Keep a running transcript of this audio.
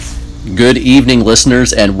Good evening,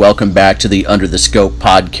 listeners, and welcome back to the Under the Scope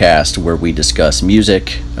podcast, where we discuss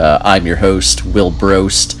music. I'm your host, Will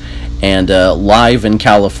Brost, and live in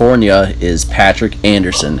California is Patrick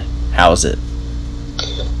Anderson. How's it?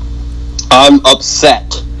 I'm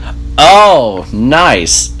upset. Oh,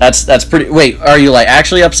 nice. That's pretty. Wait, are you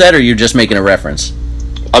actually upset, or are you just making a reference?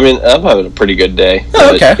 I mean, I'm having a pretty good day.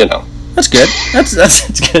 Oh, okay. But, that's good.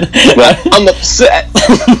 That's good. But I'm upset.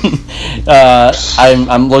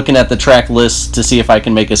 I'm looking at the track list to see if I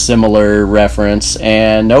can make a similar reference,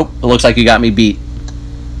 and nope, it looks like you got me beat.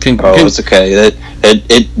 It's okay.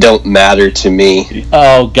 It don't matter to me.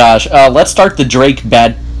 Oh gosh, let's start the Drake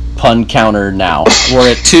bad pun counter now.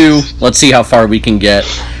 We're at 2. Let's see how far we can get.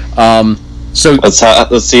 So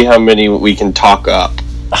let's see how many we can talk up.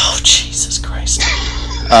 Oh Jesus Christ!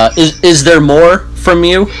 Is there more from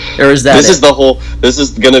you, or is that this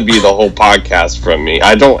is gonna be the whole podcast from me.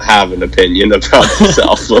 I don't have an opinion about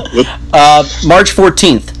myself. March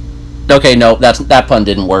 14th. Okay, no, that pun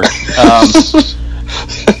didn't work.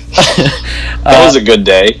 That was a good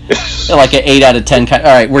day. Like an 8 out of 10. All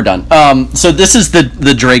right, we're done. So this is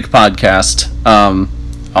the Drake podcast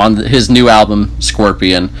on his new album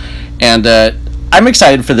Scorpion, and I'm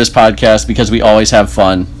excited for this podcast because we always have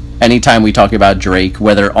fun anytime we talk about Drake,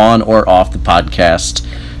 whether on or off the podcast.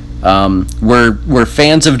 We're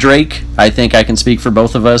fans of Drake. I think I can speak for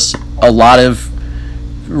both of us. A lot of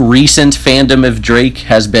recent fandom of Drake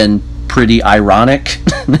has been pretty ironic.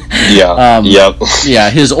 Yeah. Yep.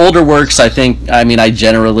 Yeah, his older works, I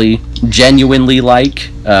genuinely like.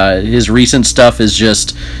 His recent stuff is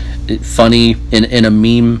just funny in a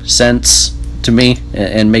meme sense to me,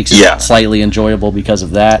 and makes it slightly enjoyable because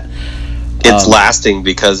of that. It's lasting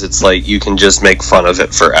because it's like you can just make fun of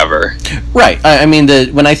it forever. Right. I mean,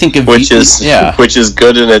 when I think of which is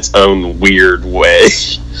good in its own weird way.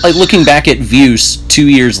 Like looking back at Views 2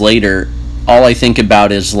 years later, all I think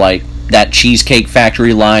about is like that Cheesecake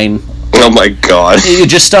Factory line. Oh my god!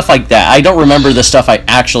 Just stuff like that. I don't remember the stuff I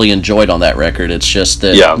actually enjoyed on that record. It's just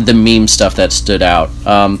the meme stuff that stood out.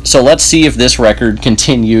 So let's see if this record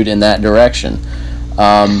continued in that direction.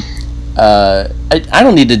 I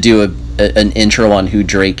don't need to do an intro on who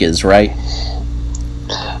Drake is, right?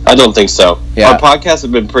 I don't think so. Yeah. Our podcasts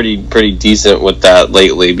have been pretty decent with that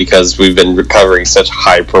lately because we've been recovering such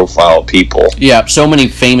high-profile people. Yeah, so many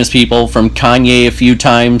famous people, from Kanye a few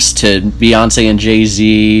times to Beyonce and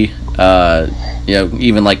Jay-Z.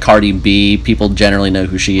 Even like Cardi B. People generally know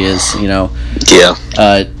who she is.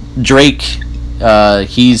 Yeah. Drake.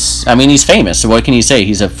 He's famous. So what can you say?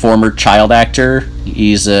 He's a former child actor.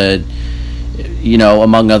 He's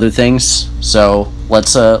among other things. So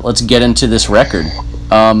let's get into this record.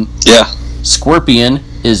 Scorpion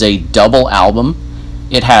is a double album.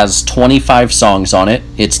 It has 25 songs on it.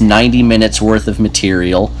 It's 90 minutes worth of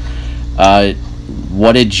material.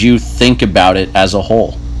 What did you think about it as a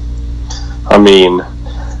whole? I mean,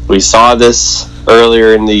 we saw this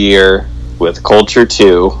earlier in the year with Culture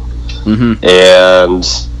 2, and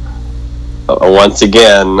once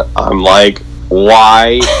again, I'm like,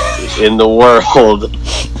 why in the world?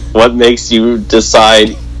 What makes you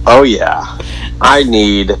decide, oh yeah, I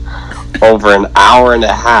need over an hour and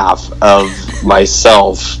a half of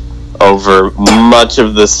myself over much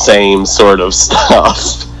of the same sort of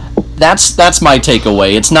stuff? That's my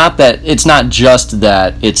takeaway. It's not just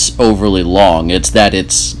that it's overly long. It's that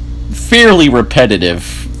it's fairly repetitive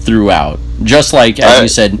throughout. Just like, as you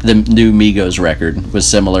said, the new Migos record was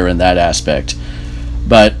similar in that aspect.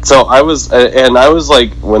 But so I was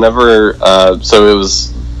like, whenever so it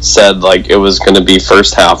was said like it was going to be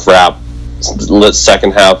first half rap,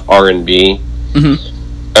 second half R&B,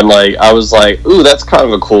 and like I was like, ooh, that's kind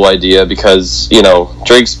of a cool idea because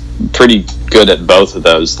Drake's pretty good at both of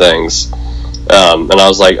those things, and I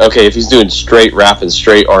was like, okay, if he's doing straight rap and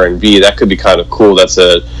straight R&B, that could be kind of cool. That's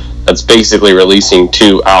basically releasing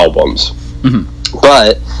 2 albums,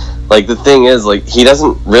 but like the thing is, like he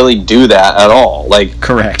doesn't really do that at all. Like,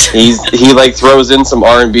 correct. He like throws in some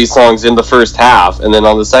R&B songs in the first half, and then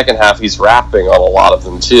on the second half he's rapping on a lot of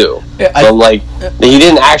them too. So like he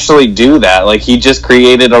didn't actually do that. Like he just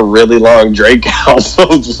created a really long Drake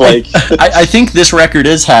album. Like I think this record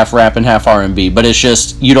is half rap and half R&B, but it's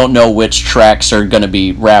just you don't know which tracks are going to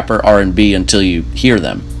be rap or R&B until you hear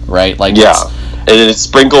them, right? Like and it's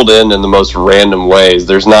sprinkled in the most random ways.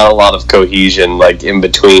 There's not a lot of cohesion, like, in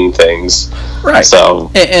between things. Right. So,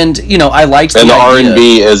 and I liked the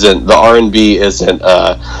R&B isn't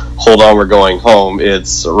hold on, we're going home.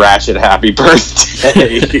 It's Ratchet Happy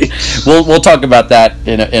Birthday. We'll talk about that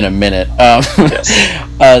in a minute. Yes.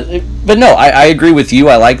 But no, I agree with you.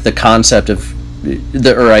 I like the concept of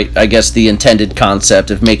I guess the intended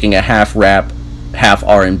concept of making a half rap, half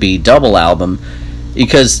R&B double album,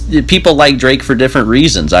 because people like Drake for different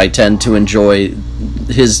reasons. I tend to enjoy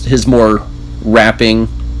his more rapping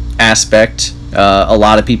aspect. A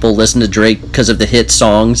lot of people listen to Drake because of the hit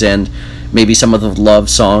songs and maybe some of the love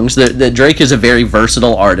songs. The Drake is a very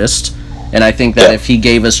versatile artist, and I think that if he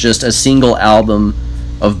gave us just a single album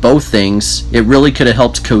of both things, it really could have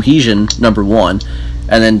helped cohesion, number one,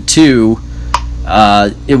 and then two,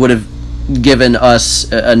 it would have given us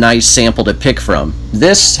a nice sample to pick from.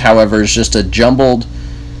 This, however, is just a jumbled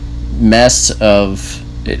mess of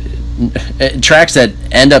tracks that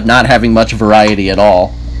end up not having much variety at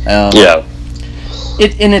all. And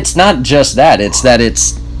it's not just that; it's that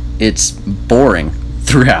it's boring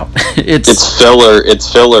throughout. It's filler.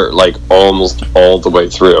 It's filler, like almost all the way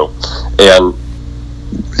through, and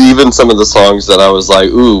even some of the songs that I was like,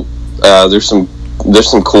 ooh, there's some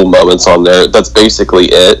cool moments on there. That's basically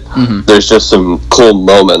it. Mm-hmm. There's just some cool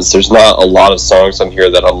moments. There's not a lot of songs on here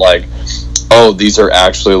that I'm like, oh, these are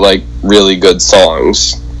actually like really good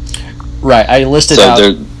songs. Right. I listed out.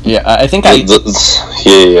 Yeah, I think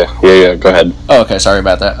Yeah. Go ahead. Oh, okay. Sorry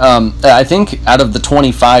about that. I think out of the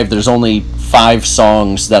 25, there's only 5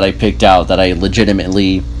 songs that I picked out that I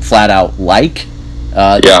legitimately flat out like.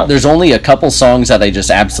 There's only a couple songs that I just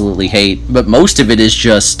absolutely hate, but most of it is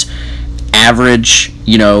just average,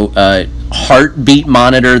 heartbeat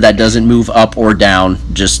monitor that doesn't move up or down,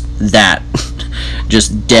 just that.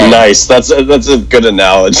 Just dead. Nice. That's a good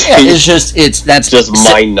analogy. Yeah, that's just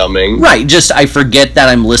mind numbing. Right. Just I forget that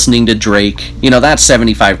I'm listening to Drake. That's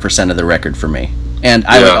 75% of the record for me. And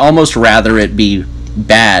I would almost rather it be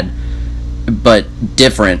bad but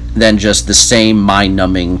different than just the same mind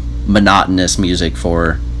numbing monotonous music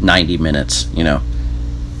for 90 minutes,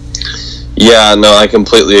 Yeah, no, I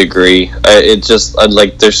completely agree.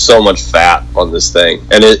 There's so much fat on this thing,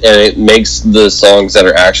 and it makes the songs that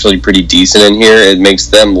are actually pretty decent in here, it makes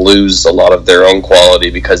them lose a lot of their own quality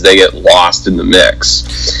because they get lost in the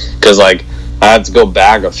mix. Because I had to go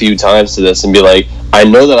back a few times to this and be like, I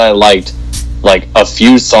know that I liked like a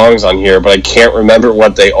few songs on here, but I can't remember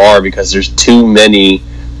what they are because there's too many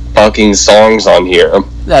fucking songs on here.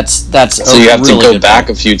 That's so you have to go back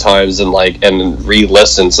a few times and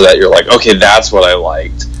re-listen so that you're like, okay, that's what I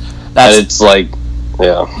liked. And it's like,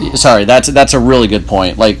 yeah. Sorry, that's a really good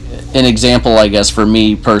point. Like an example, I guess for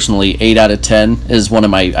me personally, 8 out of 10 is one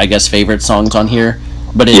of my favorite songs on here.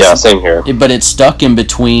 But same here. But it's stuck in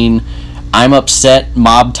between I'm Upset,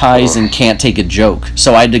 Mob Ties, and Can't Take a Joke.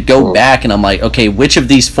 So I had to go back and I'm like, okay, which of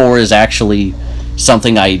these 4 is actually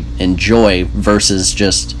something I enjoy versus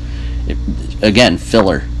just, again,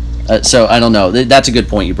 filler. So I don't know. That's a good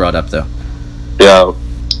point you brought up, though. Yeah.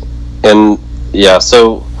 And,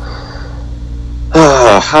 so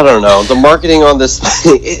I don't know. The marketing on this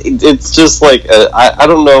thing, it's just like, I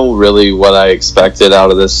don't know really what I expected out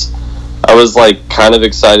of this. I was kind of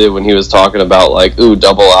excited when he was talking about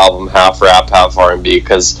double album, half rap, half R&B,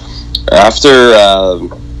 because after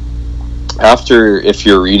if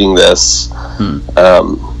you're reading this,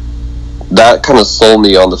 that kind of sold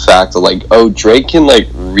me on the fact that Drake can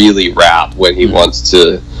really rap when he wants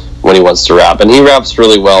to rap, and he raps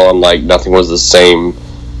really well on Nothing Was the Same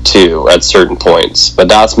too at certain points, but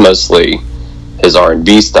that's mostly his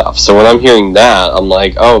R&B stuff. So when I'm hearing that, I'm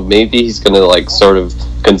like, oh, maybe he's gonna sort of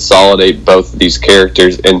consolidate both of these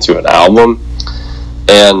characters into an album,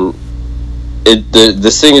 and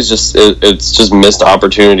this thing is it's just missed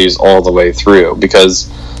opportunities all the way through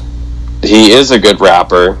because he is a good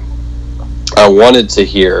rapper. I wanted to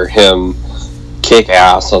hear him kick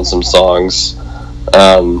ass on some songs,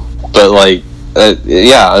 but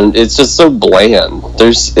it's just so bland.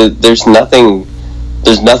 There's nothing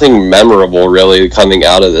memorable really coming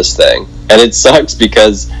out of this thing, and it sucks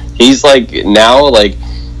because he's now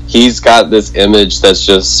he's got this image that's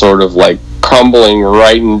just sort of crumbling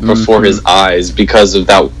right before his eyes because of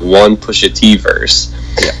that one Pusha T verse.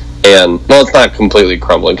 Yeah. And it's not completely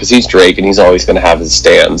crumbling because he's Drake and he's always going to have his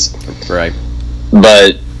stands. Right.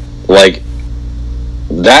 But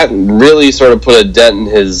that really sort of put a dent in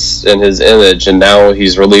his image, and now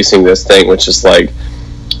he's releasing this thing which is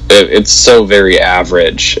it's so very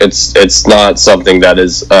average. It's not something that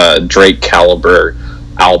is a Drake caliber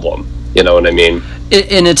album. You know what I mean?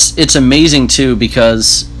 And it's amazing too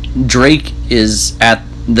because Drake is at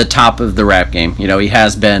the top of the rap game. He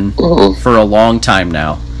has been for a long time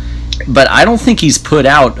now. But I don't think he's put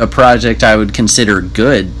out a project I would consider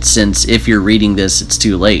good since If You're Reading This, It's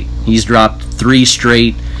Too Late. He's dropped 3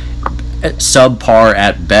 straight subpar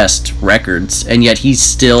at best records, and yet he's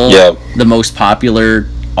still the most popular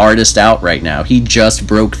artist out right now. He just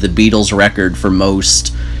broke the Beatles record for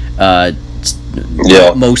most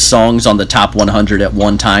songs on the top 100 at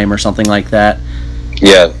one time or something like that.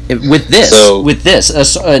 Yeah. With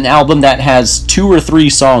this, an album that has 2 or 3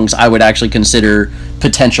 songs I would actually consider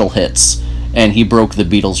potential hits, and he broke the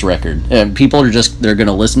Beatles record. And people are they're going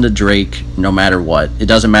to listen to Drake no matter what. It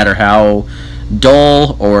doesn't matter how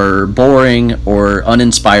dull or boring or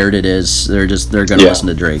uninspired it is. They're going to listen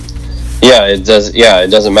to Drake. Yeah, it does. Yeah, it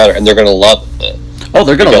doesn't matter, and they're going to love it. Oh,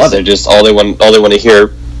 they're going to love it. Just all they want to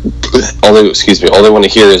hear. All they want to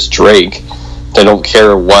hear is Drake. They don't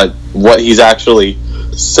care what he's actually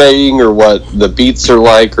saying or what the beats are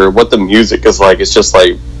like or what the music is like. It's just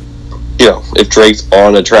like, if Drake's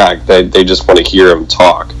on a track, they just want to hear him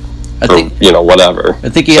talk. Whatever. I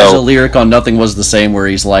think he has a lyric on Nothing Was the Same where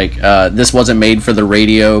he's like, this wasn't made for the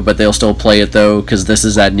radio, but they'll still play it though, because this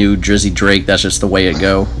is that new Drizzy Drake, that's just the way it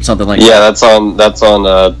go. Something like that. Yeah, that's on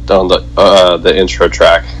the intro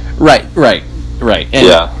track. Right.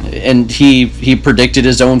 And he predicted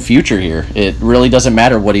his own future here. It really doesn't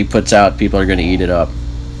matter what he puts out, people are going to eat it up.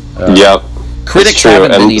 Yep. Critics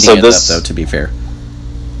haven't been eating it up, though, to be fair.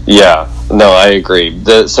 Yeah, no, I agree.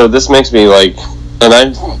 So this makes me like, and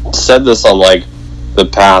I've said this on like the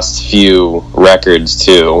past few records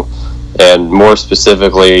too, and more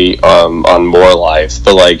specifically on More Life,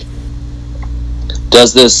 but like,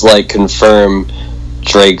 does this like confirm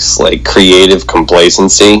Drake's like creative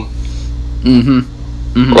complacency?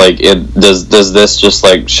 Mm-hmm. Like, it does this just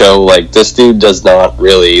like show like this dude does not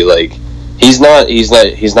really like, he's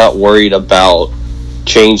not worried about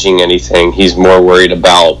changing anything. He's more worried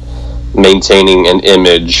about maintaining an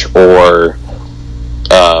image or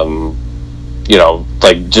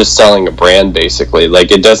like just selling a brand, basically.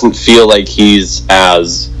 Like, it doesn't feel like he's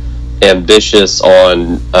as ambitious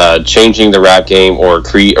on changing the rap game or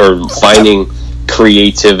finding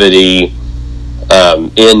creativity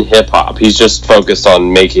in hip-hop. He's just focused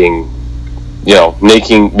on making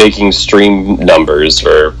stream numbers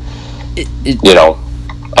or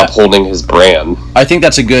upholding his brand. I think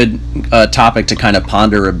that's a good topic to kind of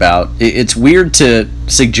ponder about. It's weird to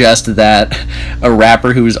suggest that a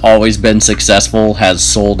rapper who's always been successful has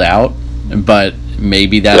sold out, but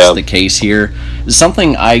maybe that's the case here.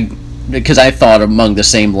 Something because I thought among the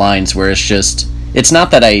same lines where it's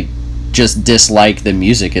not that I just dislike the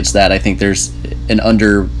music, it's that I think there's an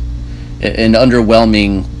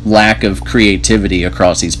underwhelming lack of creativity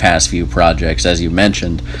across these past few projects, as you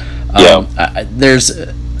mentioned.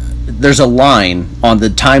 There's a line on the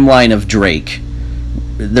timeline of Drake.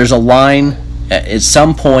 There's a line at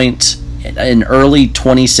some point in early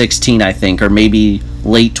 2016, I think, or maybe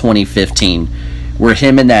late 2015, where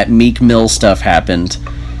him and that Meek Mill stuff happened,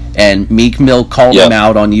 and Meek Mill called him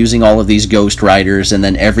out on using all of these ghostwriters, and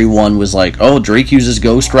then everyone was like, oh, Drake uses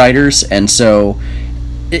ghostwriters, and so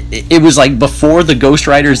it was like before the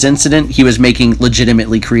ghostwriters incident, he was making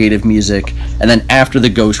legitimately creative music, and then after the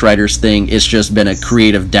ghostwriters thing, it's just been a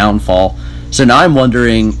creative downfall. So now I'm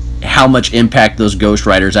wondering how much impact those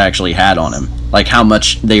ghostwriters actually had on him, like how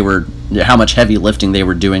much heavy lifting they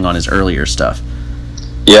were doing on his earlier stuff.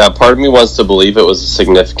 Yeah, part of me wants to believe it was a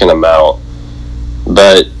significant amount,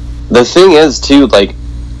 but the thing is too, like,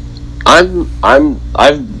 I've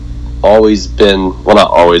always been, well,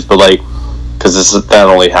 not always, but like, because that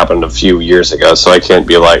only happened a few years ago, so I can't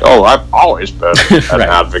be like, oh, I've always been an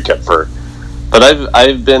advocate for, but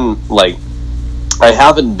I've been like, I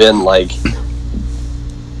haven't been like,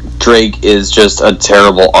 Drake is just a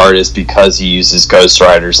terrible artist because he uses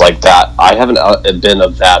ghostwriters like that. I haven't been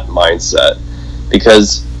of that mindset,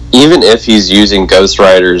 because even if he's using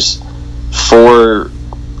ghostwriters for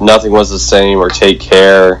Nothing Was the Same or Take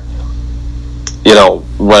Care,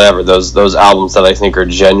 whatever, those albums that I think are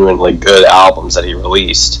genuinely good albums that he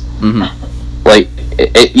released, like,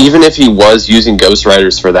 even if he was using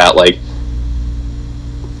ghostwriters for that, like,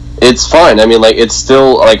 it's fine. I mean, like, it's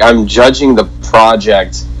still, like, I'm judging the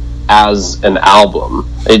project as an album.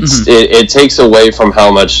 It takes away from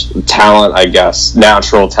how much talent, I guess,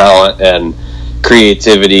 natural talent and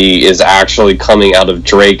creativity is actually coming out of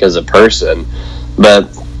Drake as a person.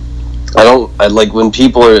 But I like when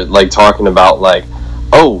people are like talking about like,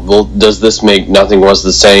 oh, well, does this make Nothing Was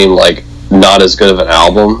the Same like not as good of an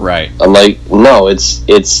album? Right. I'm like, no, this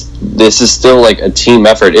is still like a team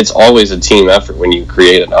effort. It's always a team effort when you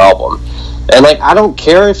create an album. And like, I don't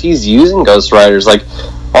care if he's using ghostwriters. Like,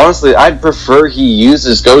 honestly, I'd prefer he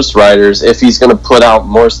uses ghostwriters if he's going to put out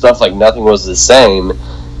more stuff like Nothing Was the Same.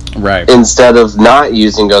 Right. Instead of not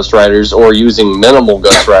using ghostwriters or using minimal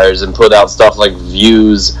ghostwriters and put out stuff like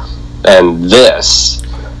Views and this.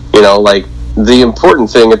 Like, the important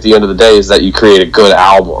thing at the end of the day is that you create a good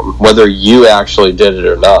album, whether you actually did it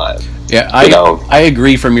or not. Yeah, I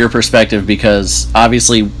agree from your perspective, because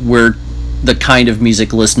obviously we're the kind of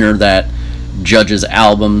music listener that judges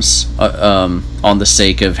albums on the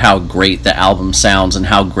sake of how great the album sounds and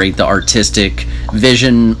how great the artistic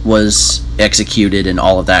vision was executed and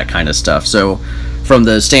all of that kind of stuff. So from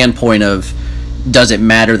the standpoint of, does it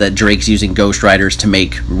matter that Drake's using ghostwriters to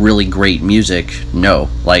make really great music? No.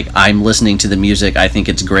 Like, I'm listening to the music, I think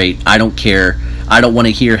it's great, I don't care, I don't want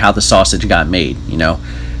to hear how the sausage got made, you know?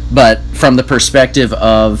 But from the perspective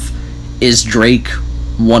of, is Drake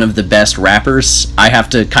one of the best rappers, I have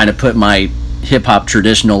to kind of put my hip-hop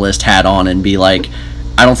traditionalist hat on and be like,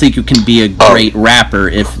 I don't think you can be a great rapper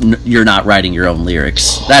if you're not writing your own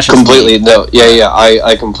lyrics. That's just completely me. No. Yeah.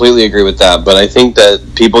 I completely agree with that. But I think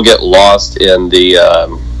that people get lost in the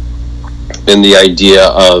idea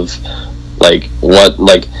of like what,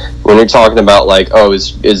 like when you're talking about like, oh,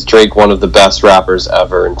 is Drake one of the best rappers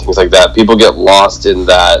ever and things like that. People get lost in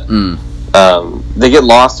that. They get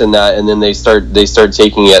lost in that, and then they start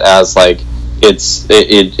taking it as like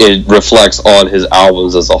it reflects on his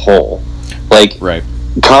albums as a whole. Like, right.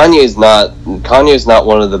 Kanye's not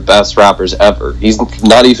one of the best rappers ever. He's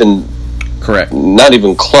not even correct. Not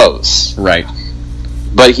even close. Right.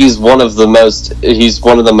 But he's one of the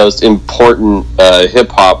most important hip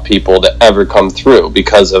hop people to ever come through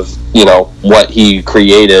because of, you know, what he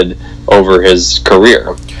created over his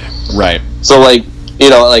career. Right. So like, you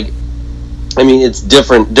know, like, I mean, it's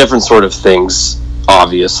different sort of things,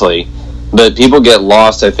 obviously. But people get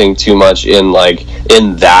lost, I think, too much in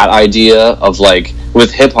that idea of like,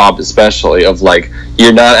 with hip hop especially, of like,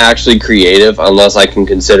 you're not actually creative unless I can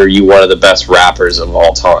consider you one of the best rappers of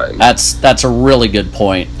all time. That's a really good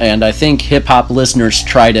point, and I think hip hop listeners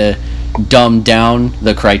try to dumb down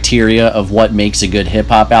the criteria of what makes a good hip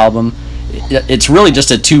hop album. It's really just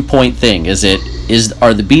a 2-point thing.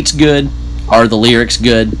 Are the beats good? Are the lyrics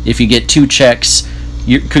good? If you get 2 checks,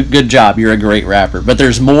 good job, you're a great rapper. But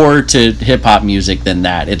there's more to hip hop music than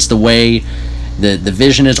that. It's the way the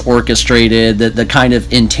vision is orchestrated, the kind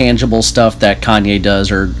of intangible stuff that Kanye does,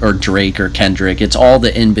 or Drake or Kendrick. It's all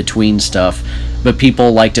the in-between stuff. But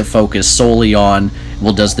people like to focus solely on,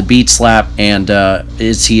 well, does the beat slap, and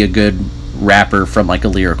is he a good rapper from like a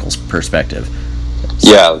lyrical perspective?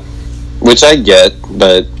 Yeah, which I get,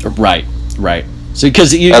 but right. So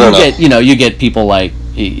because you get people like,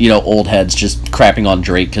 you know, old heads just crapping on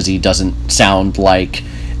Drake because he doesn't sound like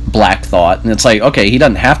Black Thought, and it's like, okay, he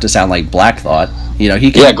doesn't have to sound like Black Thought, you know.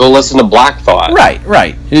 He can, yeah, go listen to Black Thought.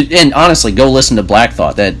 Right, and honestly, go listen to Black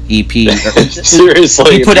Thought. That EP,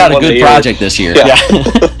 seriously, he put out a good project this year. Yeah.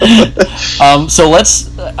 So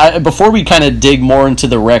before we kind of dig more into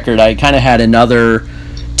the record, I kind of had another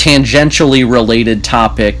tangentially related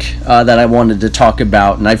topic that I wanted to talk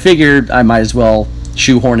about, and I figured I might as well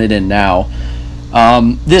shoehorn it in now.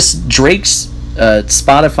 This Drake's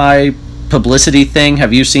Spotify publicity thing,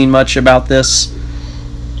 have you seen much about this?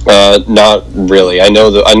 Not really. I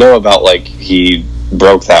know about, like, he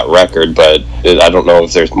broke that record, but I don't know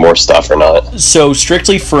if there's more stuff or not. So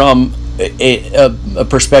strictly from a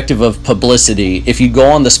perspective of publicity, if you go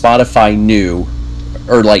on the Spotify New,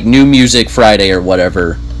 or like New Music Friday or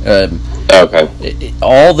whatever, okay,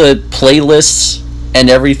 all the playlists and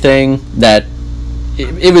everything that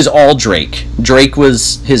it was all Drake.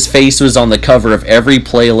 His face was on the cover of every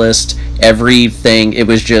playlist, everything. It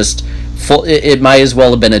was just full. It might as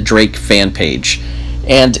well have been a Drake fan page,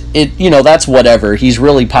 and that's whatever. He's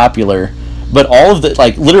really popular, but all of the,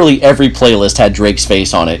 like, literally every playlist had Drake's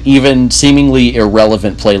face on it. Even seemingly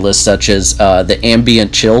irrelevant playlists such as the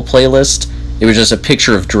ambient chill playlist. It was just a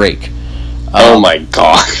picture of Drake. Oh my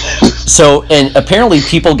god. So, and apparently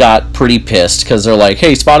people got pretty pissed because they're like,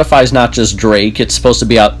 hey, Spotify's not just Drake, it's supposed to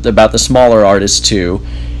be about the smaller artists too.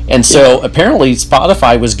 And so apparently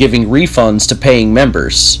Spotify was giving refunds to paying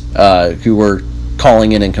members who were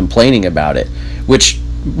calling in and complaining about it, which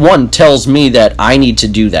one tells me that I need to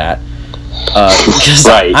do that because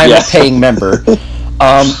I'm a paying member.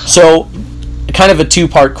 So kind of a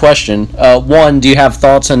 2-part question. 1, do you have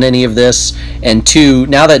thoughts on any of this? And 2,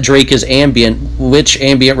 now that Drake is ambient, which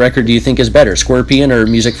ambient record do you think is better, Scorpion or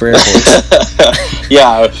Music for Airports?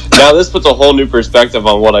 Yeah, now this puts a whole new perspective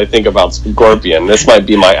on what I think about Scorpion. This might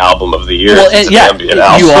be my album of the year. Well, and, ambient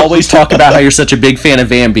album. You always talk about how you're such a big fan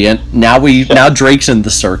of ambient. Now Drake's in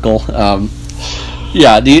the circle.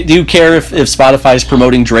 Yeah, do you care if Spotify's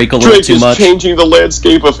promoting Drake a little too much? Drake is changing the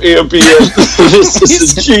landscape of ambient. This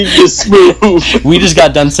is a genius move. We just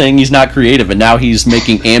got done saying he's not creative, and now he's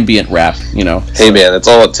making ambient rap, Hey man, that's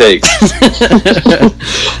all it takes.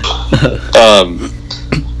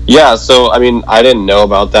 Yeah, so I mean, I didn't know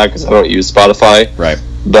about that because I don't use Spotify. Right.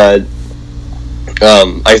 But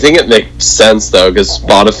I think it makes sense though, because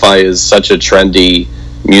Spotify is such a trendy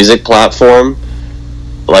music platform.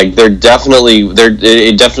 Like, it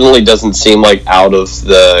definitely doesn't seem like out of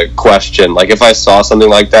the question. Like, if I saw something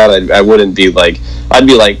like that, I wouldn't be like, I'd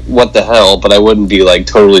be like, what the hell? But I wouldn't be like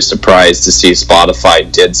totally surprised to see Spotify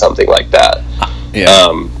did something like that.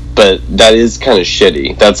 Yeah. But that is kind of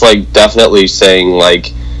shitty. That's like definitely saying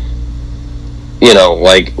like, you know,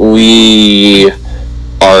 like we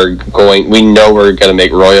know we're gonna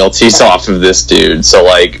make royalties off of this dude, so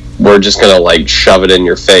like we're just gonna like shove it in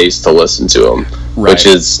your face to listen to him, right. Which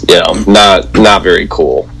is, you know, not very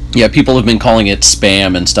cool. Yeah, people have been calling it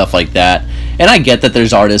spam and stuff like that, and I get that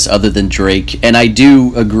there's artists other than Drake, and I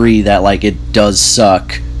do agree that like it does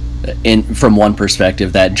suck from one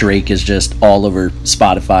perspective that Drake is just all over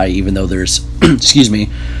Spotify, even though there's excuse me,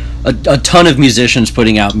 a ton of musicians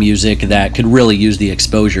putting out music that could really use the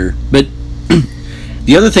exposure. But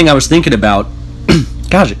the other thing I was thinking about,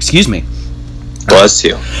 gosh, excuse me. Bless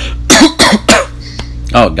you.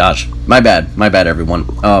 Oh gosh, my bad, everyone.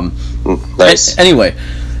 Nice. Anyway,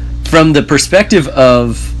 from the perspective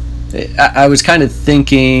of, I was kind of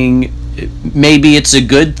thinking maybe it's a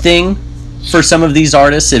good thing for some of these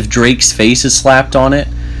artists if Drake's face is slapped on it.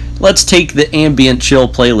 Let's take the ambient chill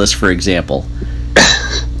playlist for example.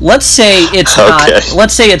 Let's say it's not.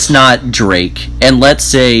 Let's say it's not Drake, and let's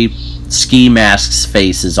say Ski Mask's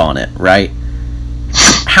face is on it, right?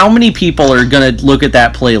 How many people are gonna look at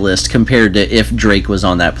that playlist compared to if Drake was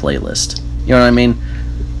on that playlist? You know what I mean?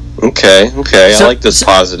 Okay. So, I like this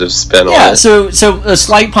positive spin on it. Yeah, so a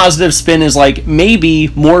slight positive spin is like maybe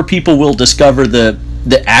more people will discover the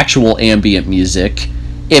actual ambient music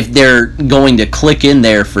if they're going to click in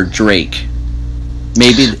there for Drake.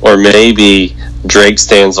 Maybe Drake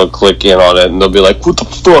stands will click in on it and they'll be like, what the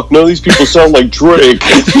fuck? None of these people sound like Drake.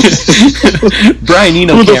 Brian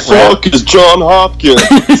Eno Who the can't rap. fuck is John Hopkins?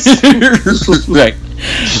 Right.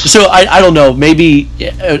 So I don't know, maybe,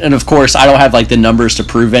 and of course I don't have like the numbers to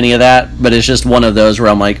prove any of that, but it's just one of those where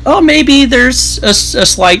I'm like, oh, maybe there's a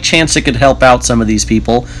slight chance it could help out some of these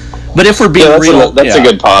people. But if we're being real, that's a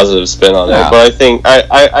good positive spin on it. But I think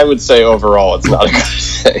I would say overall it's not a good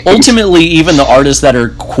thing. Ultimately, even the artists that are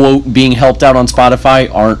quote being helped out on Spotify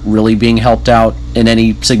aren't really being helped out in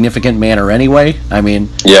any significant manner anyway. I mean,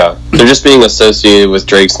 yeah, they're just being associated with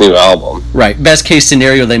Drake's new album. Right. Best case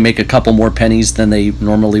scenario, they make a couple more pennies than they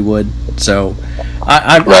normally would. So,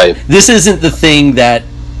 right. This isn't the thing that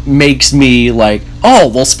makes me like, oh,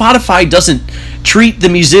 well, Spotify doesn't treat the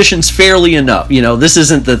musicians fairly enough. You know, this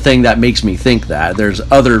isn't the thing that makes me think that. There's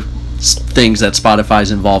other things that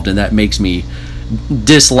Spotify's involved in that makes me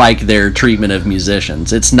dislike their treatment of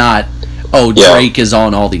musicians. It's not, oh, Drake is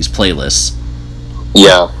on all these playlists.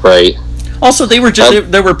 Yeah, right. Also, there were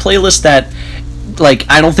playlists that, like,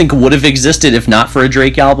 I don't think would have existed if not for a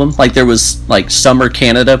Drake album. Like, there was, like, Summer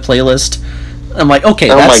Canada playlist. I'm like, okay,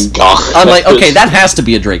 my God. I'm like, okay, that has to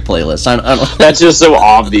be a Drake playlist. I don't, that's just so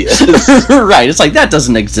obvious. Right, it's like, that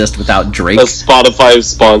doesn't exist without Drake. A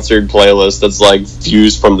Spotify-sponsored playlist that's, like,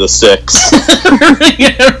 views from the 6.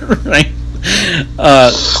 Right.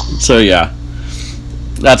 So, yeah.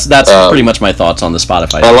 That's pretty much my thoughts on the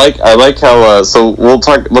Spotify. I like how, so let's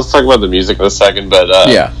talk about the music in a second, but,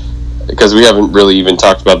 yeah. Because we haven't really even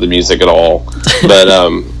talked about the music at all. But,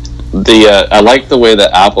 I like the way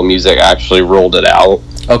that Apple Music actually rolled it out.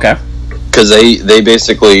 Okay. Because they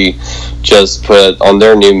basically just put on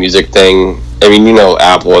their new music thing. I mean, you know,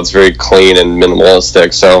 Apple, it's very clean and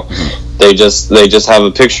minimalistic. So they just have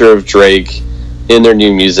a picture of Drake in their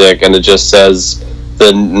new music, and it just says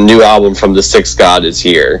the new album from the Sixth God is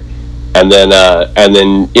here. And then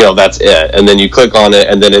you know, that's it. And then you click on it,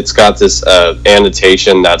 and then it's got this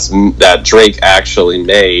annotation that Drake actually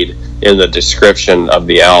made in the description of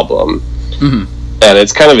the album. Mm-hmm. And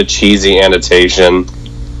it's kind of a cheesy annotation.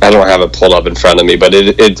 I don't have it pulled up in front of me, but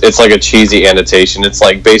it's like a cheesy annotation. It's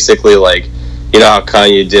like basically like, you know how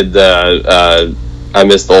Kanye did the I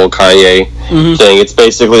Miss the Old Kanye thing. It's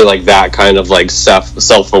basically like that kind of like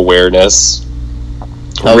self-awareness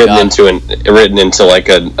written into like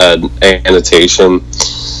an annotation,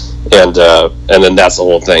 and then that's the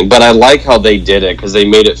whole thing. But I like how they did it because they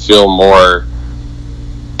made it feel more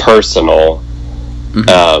personal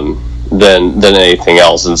than anything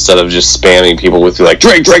else, instead of just spamming people with like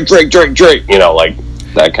Drake, you know, like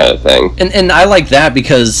that kind of thing. And I like that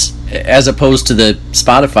because as opposed to the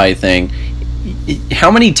Spotify thing,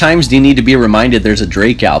 how many times do you need to be reminded there's a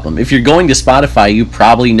Drake album? If you're going to Spotify, you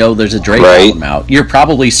probably know there's a Drake album out. You're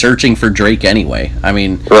probably searching for Drake anyway. I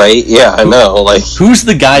mean, right? Yeah, I know. Like, who's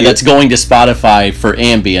the guy that's going to Spotify for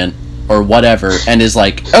ambient or whatever and is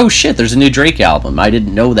like, oh shit, there's a new Drake album. I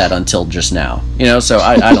didn't know that until just now. You know, so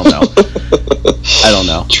I don't know. I don't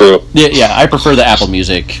know. True. Yeah, I prefer the Apple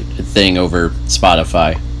Music thing over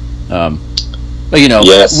Spotify. But you know,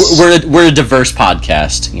 yes. we're a diverse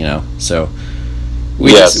podcast, you know, so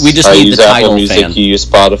we just I need use the Apple title Music, fan. You use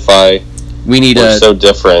Spotify. We're so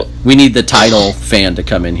different. We need the title fan to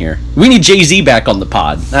come in here. We need Jay-Z back on the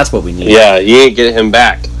pod. That's what we need. Yeah, you ain't get him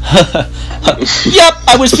back. Yep,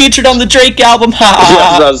 I was featured on the Drake album.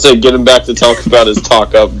 I was about to say, get him back to talk about his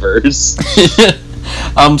Talk Up verse.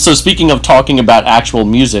 So speaking of talking about actual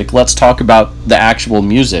music, let's talk about the actual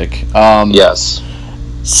music. Yes.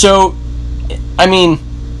 So, I mean,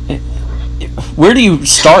 where do you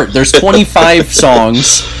start? There's 25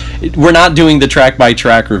 songs. We're not doing the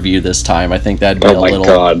track-by-track review this time. I think that'd be a little...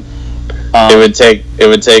 Oh my god. It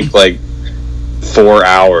would take like 4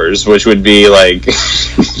 hours, which would be like...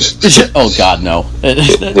 Oh god, no.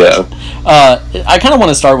 Yeah. I kind of want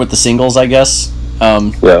to start with the singles, I guess.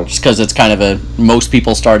 Just because it's kind of most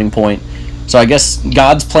people's starting point. So I guess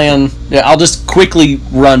God's Plan... I'll just quickly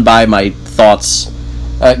run by my thoughts.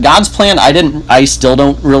 God's Plan, I still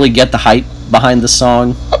don't really get the hype behind the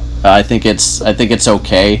song. I think it's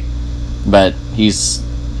okay, but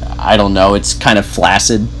I don't know, it's kind of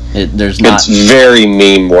flaccid. It's very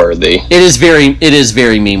meme worthy. It is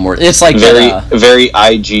very meme worthy. It's like very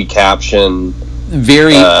IG caption.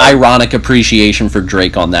 Very ironic appreciation for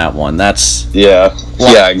Drake on that one. That's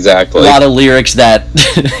exactly. A lot of lyrics that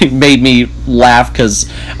made me laugh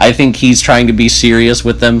because I think he's trying to be serious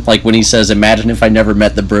with them. Like when he says, "Imagine if I never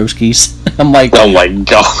met the Broskis." I'm like, oh my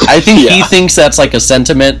god. I think he thinks that's like a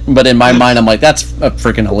sentiment, but in my mind, I'm like, that's a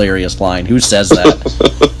freaking hilarious line. Who says that?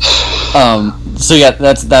 So yeah,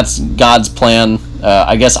 that's God's Plan.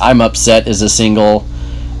 I guess I'm Upset is a single.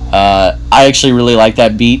 I actually really like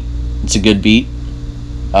that beat. It's a good beat.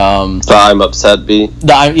 The I'm Upset beat.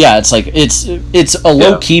 It's like it's a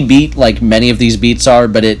low key beat, like many of these beats are,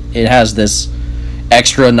 but it has this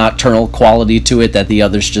extra nocturnal quality to it that the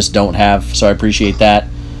others just don't have. So I appreciate that.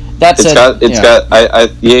 So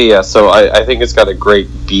I think it's got a great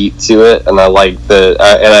beat to it, and I like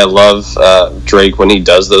I love Drake when he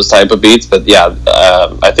does those type of beats. But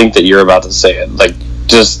I think that you're about to say it. Like,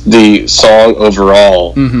 just the song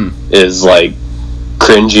overall is like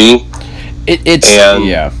cringy.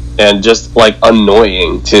 And just like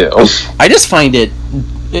annoying too. I just find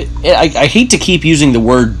I hate to keep using the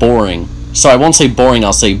word boring, so I won't say boring,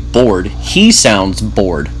 I'll say bored. He sounds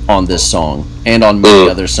bored on this song and on many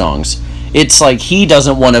other songs. It's like he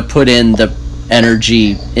doesn't want to put in the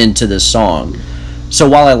energy into the song. So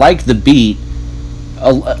while I like the beat,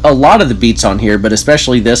 a lot of the beats on here, but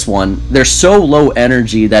especially this one, they're so low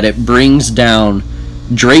energy that it brings down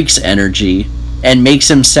Drake's energy and makes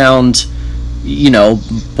him sound,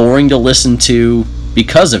 boring to listen to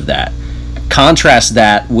because of that. Contrast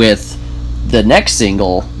that with the next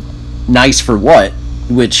single, Nice for What,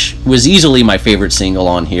 which was easily my favorite single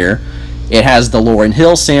on here. It has the Lauryn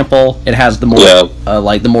Hill sample. It has the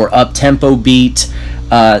more up-tempo beat.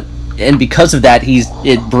 And because of that,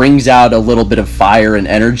 it brings out a little bit of fire and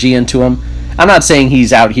energy into him. I'm not saying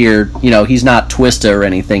he's out here, he's not Twista or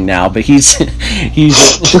anything now, but he's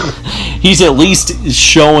at least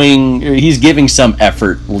showing, he's giving some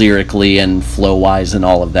effort lyrically and flow-wise and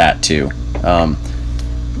all of that too.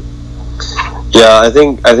 I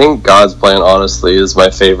think God's Plan honestly is my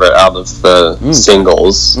favorite out of the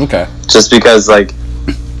singles. Okay. Just because like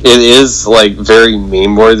it is like very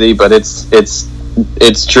meme worthy, but it's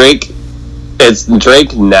Drake. It's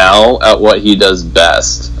Drake now at what he does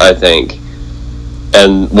best, I think.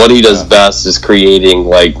 And what he does best is creating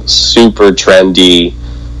like super trendy,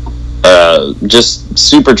 just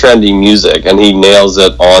super trendy music, and he nails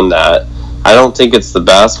it on that. I don't think it's the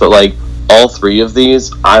best, but like all three of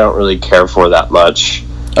these, I don't really care for that much.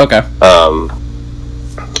 Okay.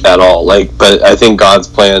 At all. Like, but I think God's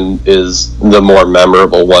Plan is the more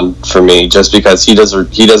memorable one for me, just because he does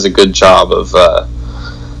a good job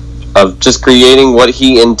of just creating what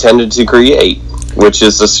he intended to create, which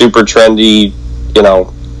is a super trendy,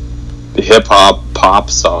 hip hop pop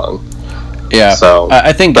song. Yeah. So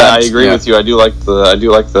I think. But I agree with you. I do like the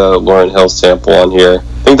Lauryn Hill sample on here.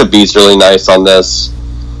 I think the beat's really nice on this.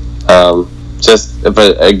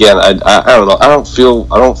 But again, I don't know. I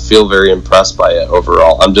don't feel very impressed by it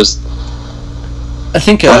overall. I'm just I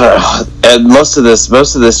think and most of this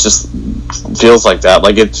just feels like that.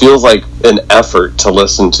 Like it feels like an effort to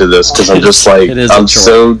listen to this because I'm just like I'm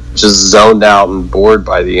so just zoned out and bored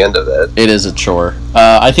by the end of it. It is a chore.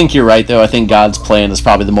 I think you're right though. I think God's Plan is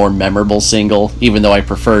probably the more memorable single, even though I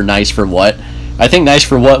prefer Nice for What. I think Nice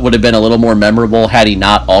for What would have been a little more memorable had he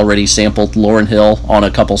not already sampled Lauryn Hill on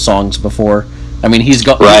a couple songs before. I mean, he's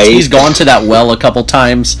gone to that well a couple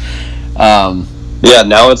times. Yeah,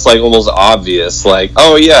 now it's like almost obvious. Like,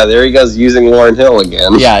 oh yeah, there he goes using Lauryn Hill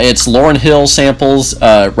again. Yeah, it's Lauryn Hill samples,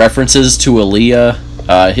 references to Aaliyah.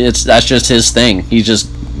 That's just his thing. He just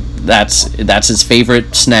that's his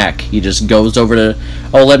favorite snack. He just goes over to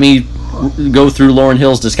let me go through Lauryn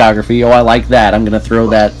Hill's discography. Oh, I like that. I'm gonna throw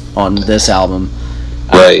that on this album.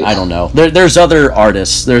 Right. I don't know. There's other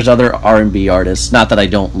artists. There's other R&B artists. Not that I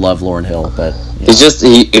don't love Lauryn Hill, but he's just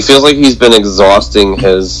it feels like he's been exhausting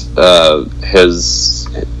his role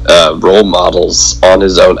models on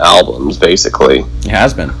his own albums, basically. It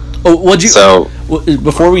has been.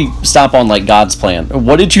 Before we stop on like God's Plan,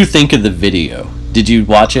 what did you think of the video? Did you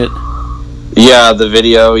watch it? Yeah, the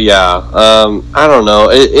video. Yeah. I don't know.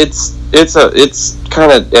 It's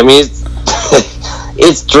kind of. I mean,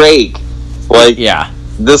 it's Drake. Like, yeah.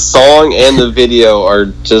 The song and the video are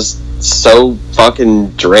just so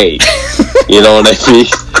fucking Drake. You know what I mean?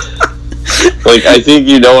 Like, I think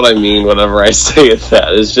you know what I mean whenever I say it.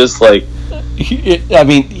 That it's just like, I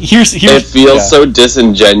mean, here's it feels so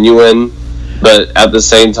disingenuous, but at the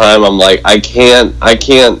same time, I'm like, I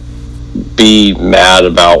can't be mad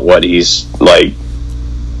about what he's like,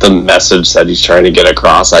 the message that he's trying to get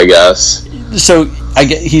across, I guess. So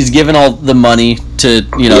he's given all the money to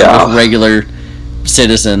regular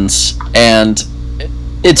citizens, and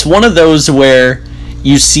it's one of those where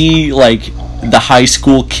you see like the high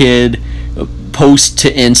school kid post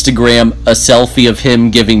to Instagram a selfie of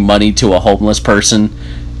him giving money to a homeless person.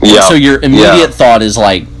 Yeah. So your immediate thought is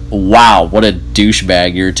like, wow, what a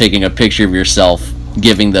douchebag. You're taking a picture of yourself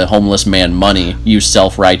giving the homeless man money, you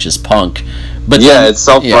self-righteous punk. But then, it's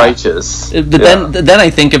self-righteous. Yeah. But then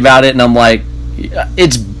I think about it and I'm like,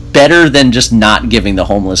 it's better than just not giving the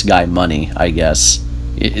homeless guy money, I guess.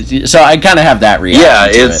 So I kind of have that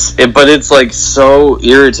reaction. But it's like so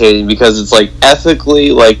irritating because it's like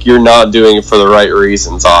ethically, like you're not doing it for the right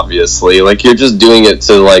reasons. Obviously, like you're just doing it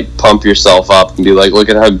to like pump yourself up and be like, look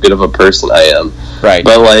at how good of a person I am. Right.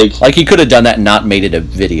 But like he could have done that and not made it a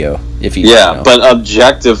video if he. Yeah, but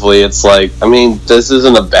objectively, it's like, I mean, this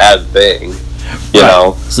isn't a bad thing. You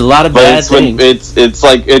know, it's a lot of bad things. It's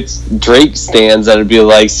like Drake stands that would be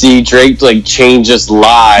like, see, Drake like changes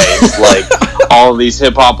lives. Like all of these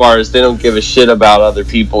hip hop artists, they don't give a shit about other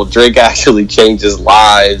people. Drake actually changes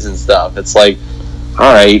lives and stuff. It's like,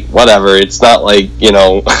 all right, whatever. It's not like, you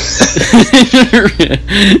know.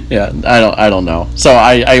 Yeah, I don't know. So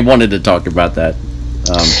I wanted to talk about that.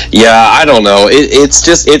 Yeah, I don't know.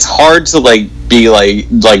 It's hard to like be like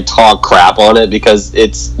talk crap on it because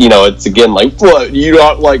it's, you know, it's again like, what, you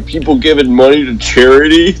don't like people giving money to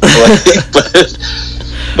charity? Like,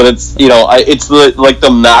 but it's, you know, it's like the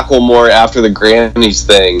Macklemore after the Grammys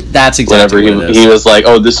thing. That's exactly whenever he was like,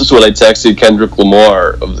 oh, this is what I texted Kendrick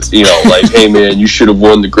Lamar, you know, like, hey man, you should have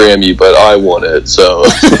won the Grammy, but I won it, so.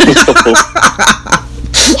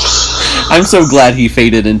 I'm so glad he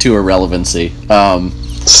faded into irrelevancy.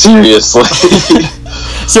 Seriously.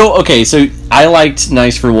 So I liked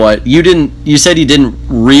Nice for What. You said you didn't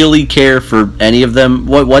really care for any of them.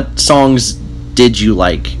 What songs did you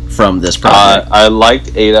like from this project? I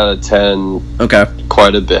liked 8 out of 10. Okay.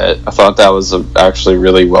 Quite a bit. I thought that was actually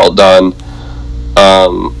really well done.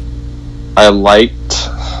 I liked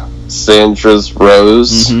Sandra's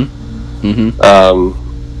Rose.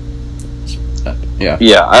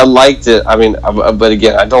 Yeah, I liked it. I mean, but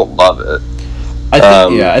again, I don't love it.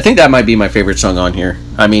 I think that might be my favorite song on here.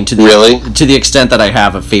 I mean, to the extent that I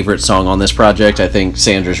have a favorite song on this project, I think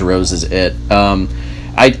Sandra's Rose is it. I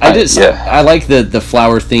like the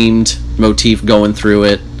flower themed motif going through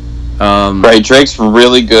it. Right, Drake's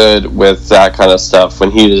really good with that kind of stuff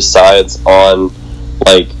when he decides on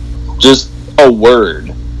like just a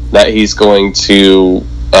word that he's going to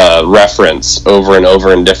reference over and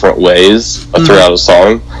over in different ways throughout a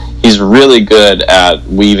song. He's really good at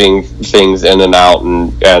weaving things in and out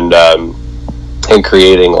and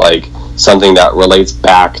creating like something that relates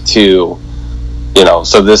back to, you know.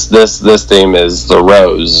 So this theme is the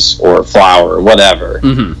rose or flower or whatever.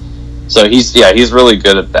 So he's really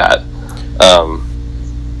good at that.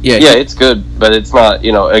 It's good, but it's not,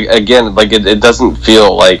 you know, again, like it doesn't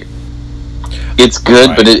feel like it's good,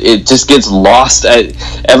 right. But it just gets lost.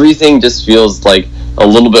 Everything just feels like a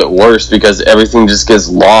little bit worse because everything just gets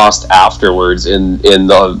lost afterwards in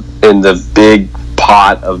the big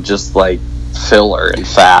pot of just like filler and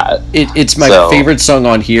fat. It's my favorite song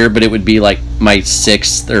on here, but it would be like my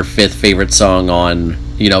 6th or 5th favorite song on,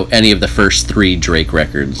 you know, any of the first 3 Drake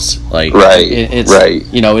records. Like, it's right.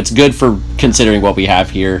 You know, it's good for considering what we have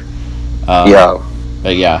here. Yeah.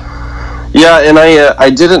 But yeah. Yeah, and I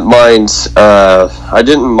didn't mind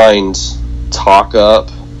Talk Up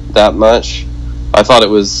that much. I thought it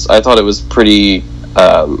was pretty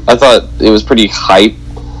hype.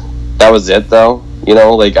 That was it though. You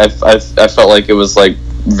know, like I felt like it was like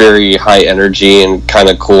very high energy and kind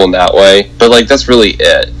of cool in that way. But like that's really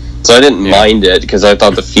it. So I didn't mind it because I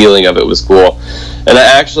thought the feeling of it was cool. And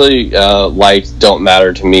I actually liked Don't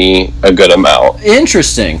Matter to Me a good amount.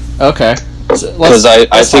 Interesting. Okay. Because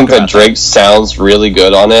I think that Drake sounds really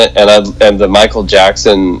good on it, and the Michael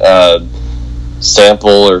Jackson sample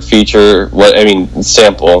or feature,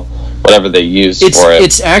 sample, whatever they used for it.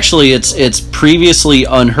 It's actually it's previously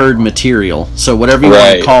unheard material. So whatever you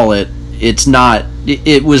want to call it, it's not.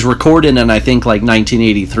 It was recorded in I think like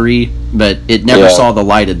 1983, but it never saw the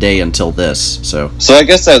light of day until this. So I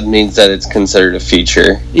guess that means that it's considered a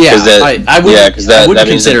feature. Yeah, I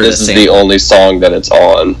wouldn't consider this is the only song that it's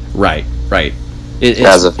on. Right.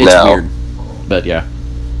 As of now. Weird, but yeah.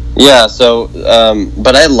 Yeah, so,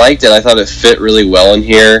 but I liked it. I thought it fit really well in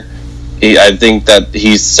here. I think that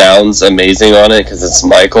he sounds amazing on it because it's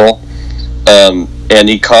Michael. And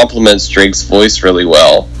he complements Drake's voice really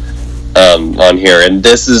well on here. And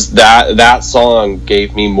this is that song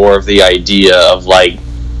gave me more of the idea of like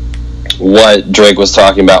what Drake was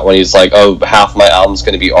talking about when he's like, oh, half my album's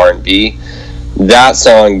going to be R&B. That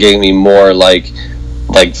song gave me more like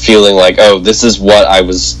feeling like, oh, this is what I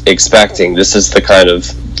was expecting. This is the kind of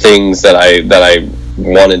things that I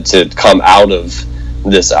wanted to come out of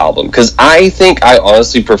this album. Because I think I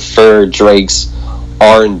honestly prefer Drake's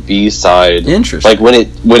R&B side. Interesting. Like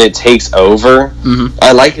when it takes over. Mm-hmm.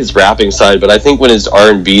 I like his rapping side, but I think when his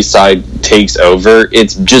R&B side takes over,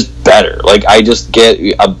 it's just better. Like I just get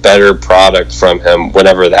a better product from him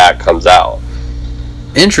whenever that comes out.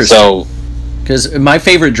 Interesting. So, because my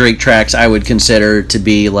favorite Drake tracks I would consider to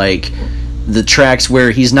be like the tracks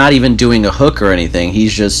where he's not even doing a hook or anything.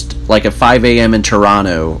 He's just like a 5 a.m. in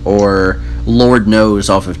Toronto, or Lord Knows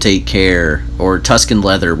off of Take Care, or Tuscan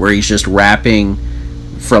Leather, where he's just rapping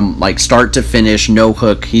from like start to finish, no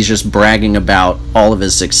hook. He's just bragging about all of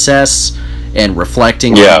his success and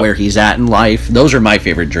reflecting on where he's at in life. Those are my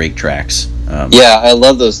favorite Drake tracks. I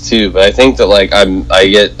love those too, but I think that like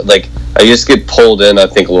I just get pulled in, I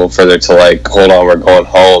think, a little further to like, Hold On, We're Going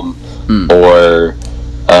Home, or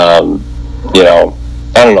you know,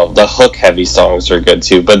 I don't know, the hook heavy songs are good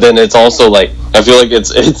too. But then it's also like, I feel like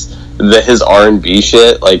it's his R&B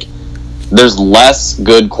shit, like there's less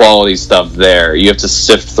good quality stuff there. You have to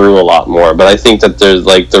sift through a lot more. But I think that there's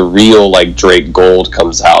like the real like Drake gold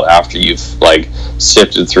comes out after you've like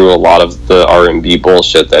sifted through a lot of the R&B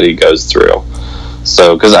bullshit that he goes through.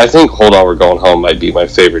 So, because I think Hold On, We're Going Home might be my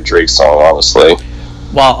favorite Drake song, honestly.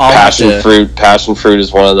 Well, Passion Fruit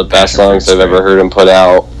is one of the best songs I've ever heard him put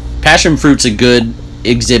out. Passion Fruit's a good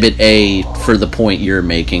Exhibit A for the point you're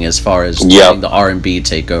making as far as letting the R&B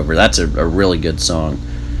take over. That's a really good song.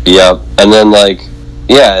 Yep. And then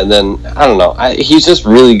I don't know, he's just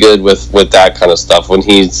really good with that kind of stuff when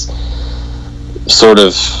he's sort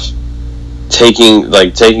of taking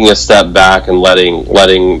a step back and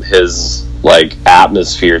letting his like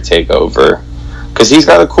atmosphere take over, because he's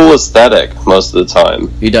got a cool aesthetic most of the time.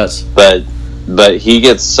 He does, but he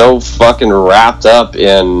gets so fucking wrapped up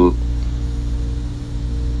in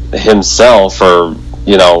himself, or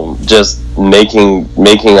you know, just making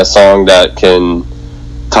a song that can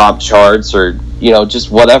top charts, or you know, just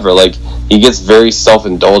whatever. Like he gets very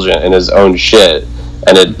self-indulgent in his own shit,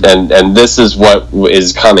 and this is what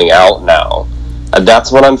is coming out now.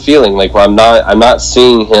 That's what I'm feeling like. I'm not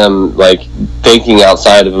seeing him like thinking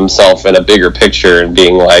outside of himself in a bigger picture and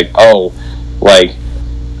being like, oh, like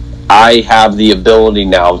I have the ability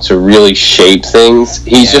now to really shape things.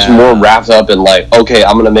 He's just more wrapped up in like, okay,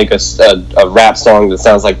 I'm gonna make a rap song that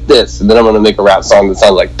sounds like this, and then I'm gonna make a rap song that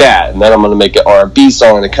sounds like that, and then I'm gonna make an R&B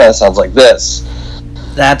song that kind of sounds like this.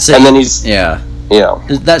 That's it. And then he's you know,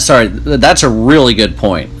 that's a really good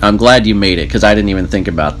point. I'm glad you made it, because I didn't even think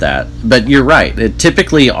about that. But you're right.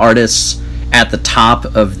 Typically, artists at the top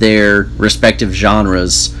of their respective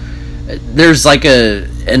genres, there's like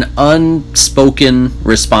an unspoken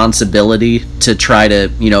responsibility to try to,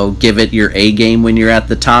 you know, give it your A game when you're at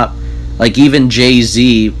the top. Like even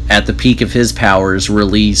Jay-Z at the peak of his powers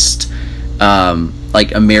released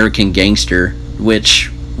like American Gangster,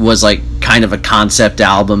 which was like kind of a concept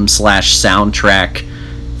album / soundtrack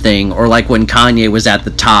thing, or like when Kanye was at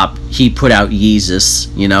the top, he put out Yeezus,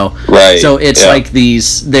 you know. Right. So it's like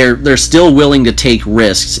these, they're still willing to take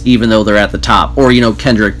risks even though they're at the top. Or, you know,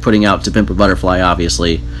 Kendrick putting out To Pimp a Butterfly,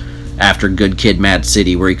 obviously, after Good Kid, Mad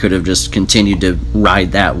City, where he could have just continued to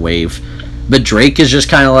ride that wave. But Drake is just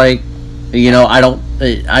kind of like, you know,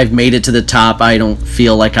 I've made it to the top. I don't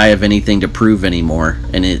feel like I have anything to prove anymore.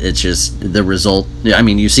 And it's just the result. I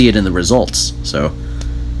mean, you see it in the results. So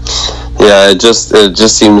yeah, it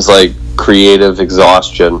just seems like creative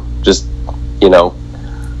exhaustion. Just, you know,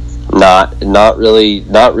 not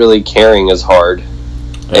really caring as hard.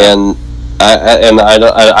 Yeah. And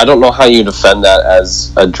I don't know how you defend that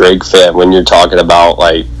as a Drake fan when you're talking about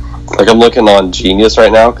like I'm looking on Genius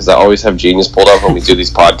right now, because I always have Genius pulled up when we do these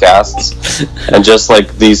podcasts, and just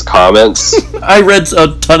like these comments. I read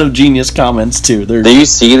a ton of Genius comments too. Do you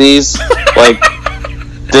see these? Like,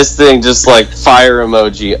 this thing just like fire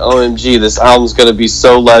emoji. OMG, this album's gonna be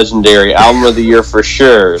so legendary. Album of the year for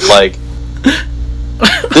sure. Like,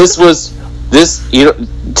 this. You know,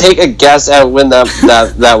 take a guess at when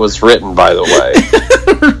that was written. By the way,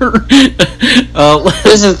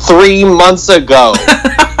 this is 3 months ago.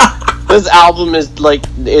 This album is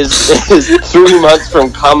 3 months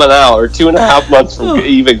from coming out, or 2.5 months from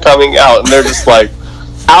even coming out, and they're just like,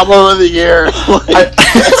 album of the year.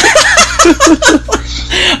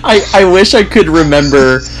 I wish I could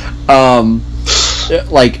remember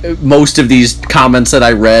like most of these comments that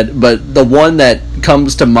I read, but the one that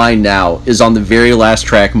comes to mind now is on the very last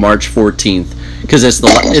track, March 14th, because it's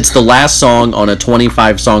the last song on a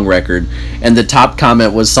 25-song record, and the top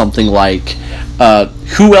comment was something like,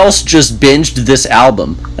 who else just binged this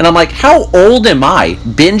album? And I'm like, how old am I?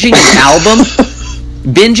 Binging an album?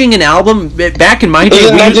 Binging an album? Back in my day,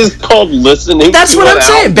 isn't that just called listening? That's to what an I'm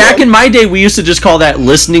saying. album? Back in my day, we used to just call that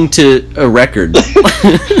listening to a record.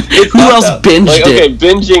 Who else binged like, okay, it?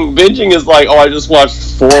 Binging is like, oh, I just watched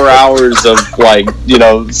 4 hours of like, you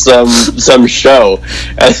know, some show,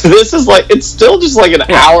 and this is like, it's still just like an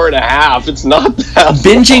hour and a half. It's not that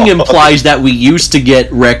Binging long. implies that we used to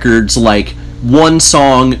get records like one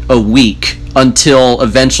song a week until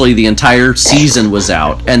eventually the entire season was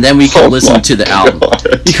out, and then we could listen to the album.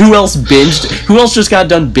 God. Who else binged? Who else just got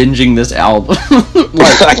done binging this album?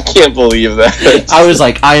 Like, I can't believe that. I was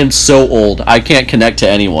like, I am so old. I can't connect to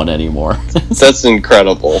anyone anymore. That's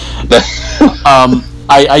incredible.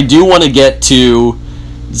 I do want to get to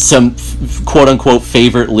some quote-unquote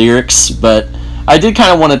favorite lyrics, but I did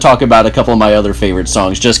kind of want to talk about a couple of my other favorite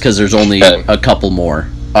songs, just because there's only a couple more.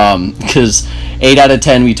 Because 8 out of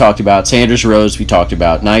 10 we talked about, Sanders Rose we talked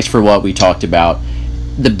about, Nice for What we talked about.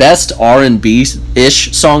 The best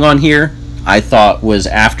R&B-ish song on here, I thought, was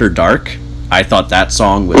After Dark. I thought that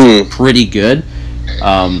song was pretty good.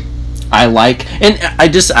 I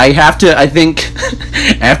think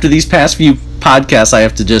after these past few podcasts, I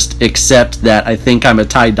have to just accept that I think I'm a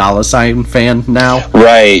Ty Dolla $ign fan now.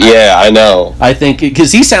 Right, yeah, I know. I think,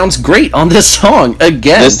 because he sounds great on this song,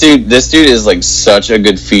 again. This dude is like such a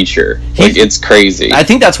good feature. Like, it's crazy. I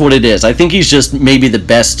think that's what it is. I think he's just maybe the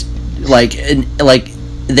best, like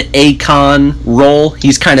the Akon role.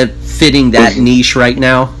 He's kind of fitting that niche right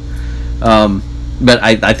now. But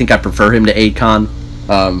I think I prefer him to Akon.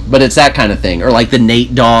 But it's that kind of thing. Or like the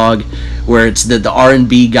Nate Dogg, where it's the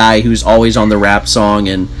R&B guy who's always on the rap song,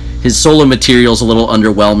 and his solo material's a little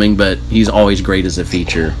underwhelming, but he's always great as a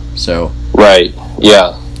feature. So right,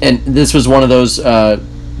 yeah. And this was one of those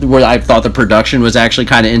where I thought the production was actually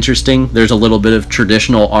kind of interesting. There's a little bit of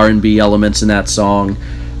traditional R&B elements in that song.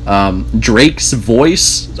 Drake's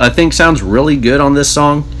voice, I think, sounds really good on this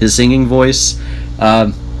song. His singing voice.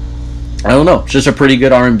 I don't know. It's just a pretty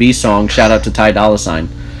good R&B song. Shout out to Ty Dolla $ign.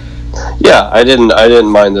 Yeah, I didn't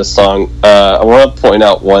mind this song. I want to point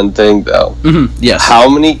out one thing though. Mm-hmm. Yes. How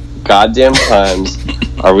many goddamn times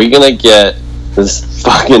are we gonna get this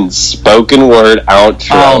fucking spoken word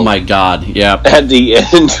outro? Oh my god! Yeah. At the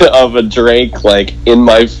end of a Drake, like, In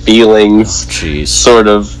My Feelings, sort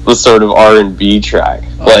of R&B track.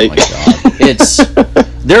 Oh like, my god!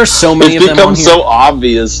 There are so many of them on here. It's become so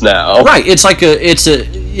obvious now. Right.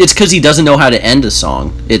 It's because he doesn't know how to end a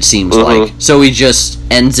song, it seems like. So he just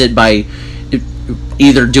ends it by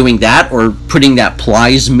either doing that or putting that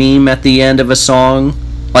Plies meme at the end of a song.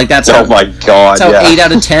 Like, that's how, oh my god, that's how 8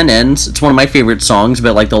 out of 10 ends. It's one of my favorite songs,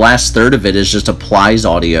 but like the last third of it is just a Plies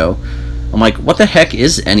audio. I'm like, what the heck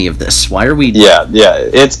is any of this? Why are we... Yeah,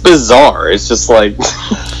 it's bizarre. It's just like...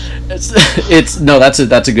 No, that's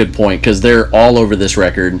a good point, because they're all over this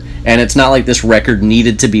record, and it's not like this record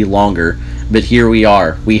needed to be longer, but here we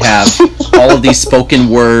are. We have all of these spoken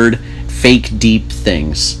word fake deep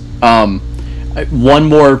things. One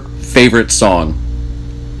more favorite song,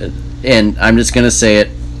 and I'm just gonna say it.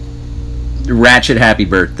 Ratchet Happy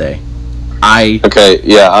Birthday. Okay,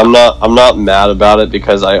 yeah, I'm not mad about it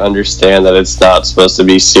because I understand that it's not supposed to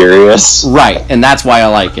be serious. Right, and that's why I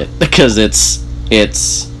like it, because it's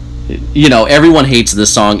you know, everyone hates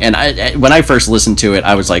this song, and when I first listened to it,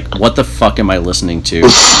 I was like, what the fuck am I listening to?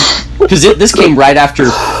 Because this came right after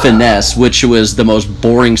Finesse, which was the most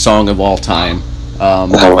boring song of all time. Oh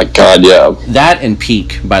my god, yeah. That and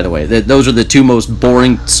Peak, by the way. Those are the two most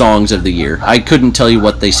boring songs of the year. I couldn't tell you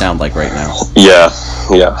what they sound like right now. Yeah.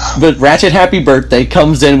 But Ratchet Happy Birthday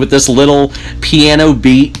comes in with this little piano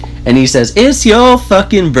beat, and he says, "It's your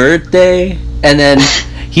fucking birthday." And then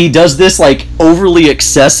he does this, like, overly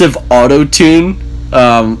excessive auto-tune.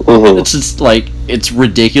 It's just, like, it's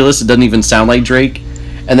ridiculous. It doesn't even sound like Drake.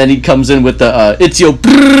 And then he comes in with the, "It's your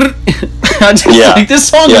brrr." Like, this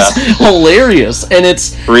song is hilarious, and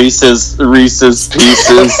it's Reese's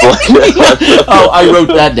Pieces. Oh, I wrote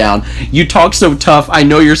that down. You talk so tough, I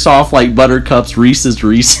know you're soft like buttercups.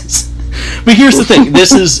 Reese's. But here's the thing,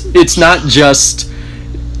 it's not just,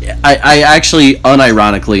 I actually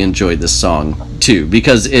unironically enjoyed this song too,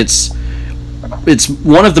 because it's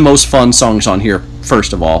one of the most fun songs on here,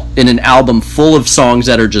 first of all, in an album full of songs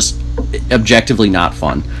that are just objectively not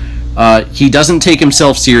fun. He doesn't take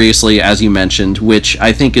himself seriously, as you mentioned, which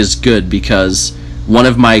I think is good, because one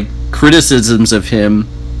of my criticisms of him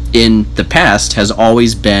in the past has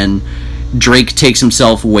always been Drake takes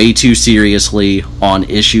himself way too seriously on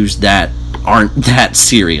issues that aren't that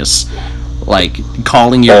serious. Like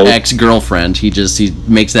calling your ex-girlfriend, he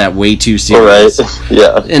makes that way too serious. Right.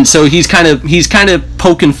 Yeah. And so he's kind of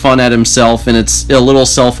poking fun at himself, and it's a little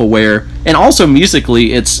self-aware, and also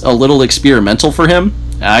musically it's a little experimental for him.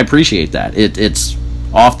 I appreciate that. It's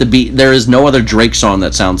off the beat. There is no other Drake song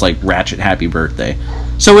that sounds like Ratchet Happy Birthday.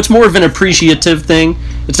 So it's more of an appreciative thing.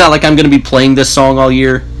 It's not like I'm going to be playing this song all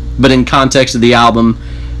year, but in context of the album,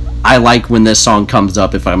 I like when this song comes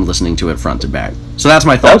up if I'm listening to it front to back. So that's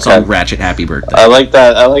my thoughts on Ratchet Happy Birthday. I like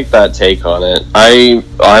that take on it.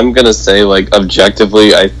 I'm going to say, like,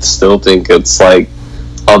 objectively, I still think it's, like,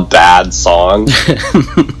 a bad song.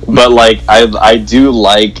 But, like, I do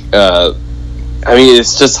like... I mean,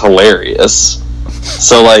 it's just hilarious.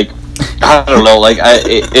 So, like, I don't know, like,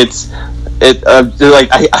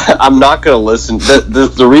 I'm not gonna listen.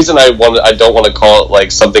 The reason I don't want to call it, like,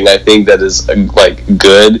 something I think that is, like,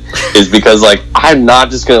 good is because, like, I'm not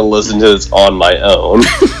just gonna listen to this on my own.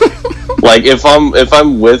 Like, if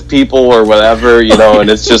I'm with people or whatever, you know, and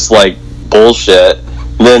it's just, like, bullshit,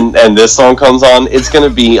 and this song comes on, it's gonna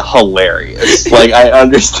be hilarious. Like, I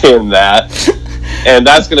understand that. And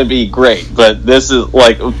that's gonna be great, but this is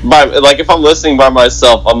like if I'm listening by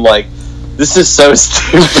myself, I'm like, this is so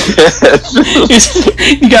stupid.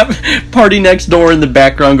 You got Party Next Door in the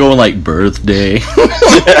background going like birthday,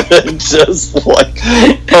 just like,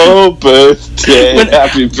 oh, birthday,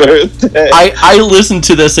 happy birthday. I listened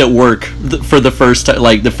to this at work for the first time,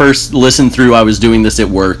 like the first listen through. I was doing this at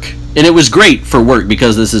work, and it was great for work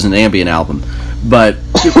because this is an ambient album. But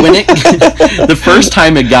when the first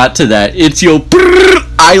time it got to that, it's your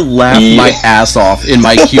brrr, I laughed my ass off in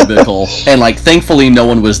my cubicle, and like thankfully no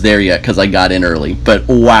one was there yet because I got in early. But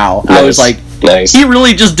wow, nice. I was like, nice. He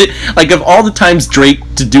really just did, like, of all the times Drake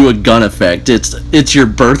to do a gun effect, it's your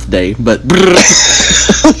birthday, but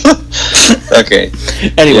okay.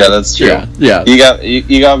 Anyway, yeah, that's true. Yeah.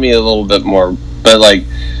 You got me a little bit more, but like.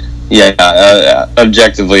 Yeah,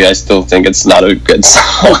 objectively, I still think it's not a good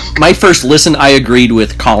song. My first listen, I agreed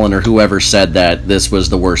with Colin or whoever said that this was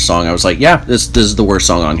the worst song. I was like, yeah, this is the worst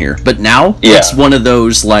song on here. But now, it's one of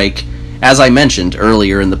those, like, as I mentioned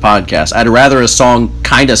earlier in the podcast, I'd rather a song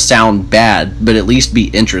kind of sound bad, but at least be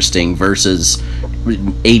interesting versus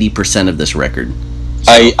 80% of this record.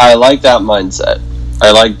 So. I like that mindset.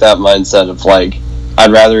 I like that mindset of, like,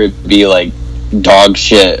 I'd rather it be, like, dog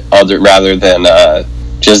shit rather than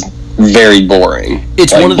just... very boring.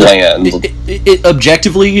 It's like one of bland.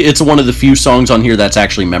 Objectively, it's one of the few songs on here that's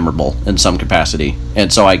actually memorable in some capacity,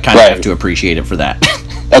 and so I kind of have to appreciate it for that.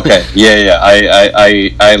 Okay, yeah,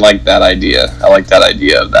 I like that idea. I like that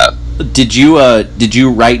idea of that. Did you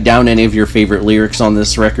write down any of your favorite lyrics on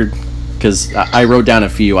this record? Because I wrote down a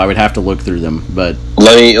few. I would have to look through them, but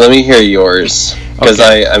let me hear yours. Because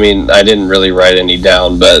I mean, I didn't really write any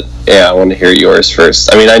down, but yeah, I want to hear yours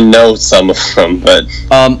first. I mean, I know some of them, but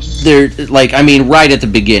they're like, I mean, right at the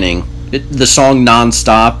beginning, the song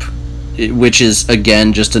 "Nonstop," which is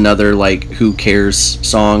again just another like "Who Cares"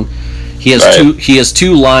 song. He has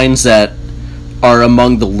two lines that are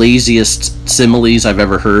among the laziest similes I've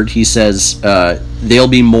ever heard. He says, they'll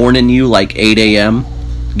be mourning you like 8 a.m.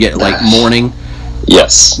 Get like morning.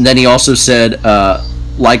 Yes. And then he also said,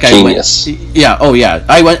 like Genius. I went. Yeah. Oh yeah.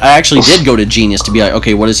 I actually did go to Genius to be like,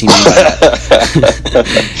 okay, what does he mean by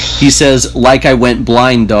that? He says, like I went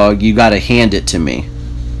blind, dog. You got to hand it to me,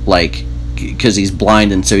 like, because he's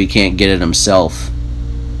blind and so he can't get it himself.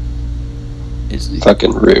 It's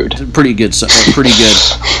fucking rude. Pretty good. Pretty good.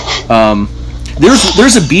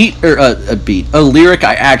 There's a beat or a lyric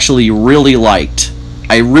I actually really liked.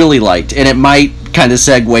 And it might kind of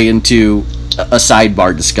segue into a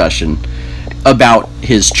sidebar discussion about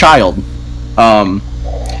his child.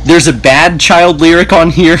 There's a bad child lyric on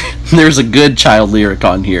here. There's a good child lyric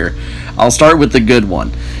on here. I'll start with the good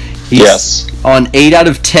one. Yes. On 8 out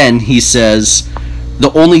of 10, he says,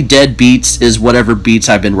 the only dead beats is whatever beats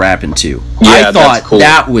I've been rapping to. Yeah, I thought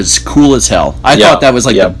that was cool as hell. I thought that was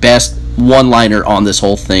like the best one-liner on this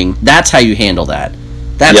whole thing. That's how you handle that.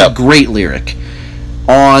 That's a great lyric.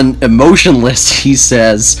 On Emotionless, he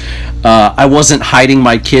says, I wasn't hiding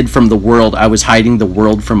my kid from the world. I was hiding the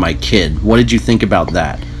world from my kid. What did you think about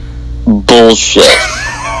that? Bullshit.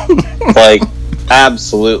 Like,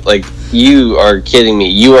 absolute. Like, you are kidding me.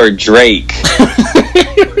 You are Drake.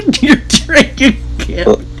 You're Drake. You can't.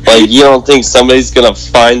 Like, you don't think somebody's gonna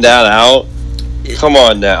find that out? Come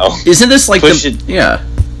on now. Isn't this like yeah?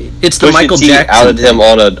 It's the Michael Jackson outed him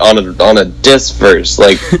on a diss verse.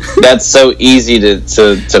 Like, that's so easy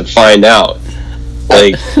to find out.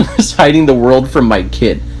 Like, I was hiding the world from my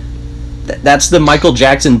kid. That's the Michael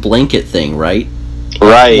Jackson blanket thing, right?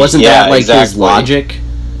 Right. Wasn't that like his logic?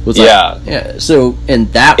 Was yeah. So,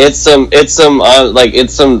 and that it's some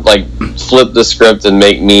flip the script and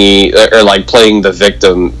make me or like playing the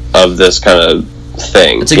victim of this kind of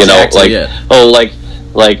thing. That's exactly,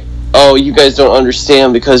 oh, you guys don't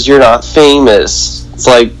understand because you're not famous. It's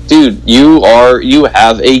like, dude, you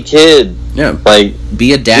have a kid. Yeah. Like,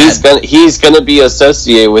 be a dad. He's gonna be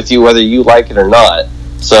associated with you whether you like it or not.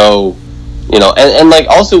 So, you know, and like,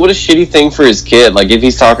 also, what a shitty thing for his kid. Like, if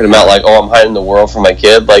he's talking about like, oh, I'm hiding the world from my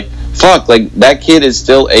kid. Like, fuck, like, that kid is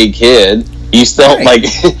still a kid. You still like,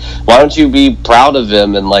 why don't you be proud of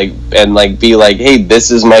him and be like, hey,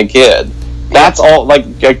 this is my kid. That's all. Like,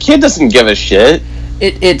 a kid doesn't give a shit.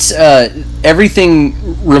 It's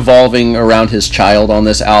everything revolving around his child on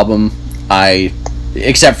this album.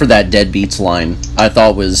 Except for that Deadbeats line, I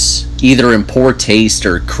thought was either in poor taste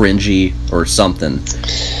or cringy or something.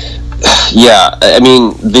 Yeah, I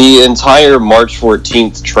mean, the entire March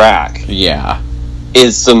 14th track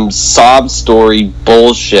is some sob story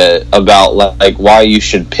bullshit about like why you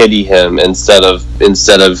should pity him instead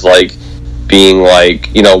of like being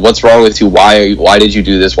like, you know, what's wrong with you? Why did you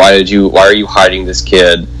do this? Why are you hiding this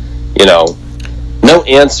kid? You know, no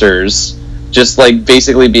answers. Just like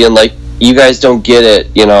basically being like, you guys don't get it.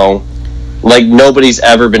 You know, like nobody's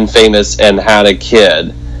ever been famous and had a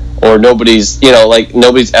kid, or nobody's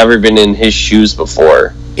ever been in his shoes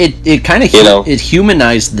before. It kind of it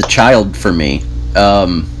humanized the child for me.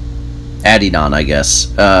 Adidon, I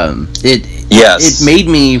guess. It made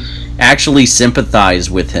me actually sympathize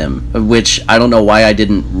with him, which I don't know why I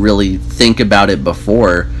didn't really think about it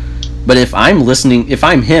before. But if I'm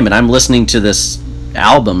him and I'm listening to this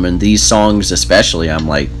album and these songs especially, I'm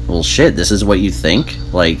like, well, shit, this is what you think?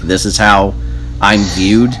 Like, this is how I'm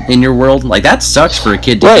viewed in your world? Like, that sucks for a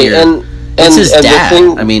kid to hear. And it's his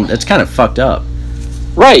dad. I mean, it's kind of fucked up.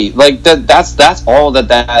 Right, like that's all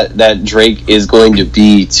that Drake is going to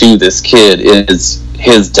be to this kid is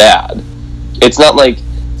his dad. It's not like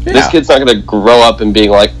this kid's not going to grow up and being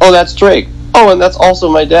like, oh, that's Drake. Oh, and that's also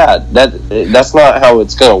my dad. That's not how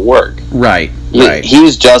it's going to work. Right.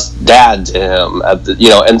 He's just dad to him,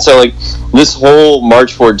 and so like this whole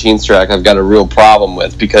March 14th track I've got a real problem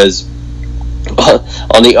with, because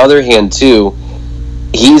on the other hand too,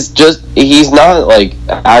 he's not like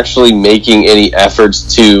actually making any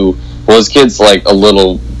efforts to, well, his kid's like a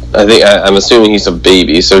little, I'm assuming he's a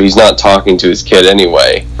baby, so he's not talking to his kid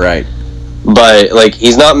anyway. Right. But like,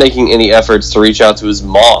 he's not making any efforts to reach out to his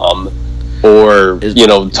mom or,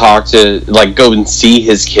 talk to, like, go and see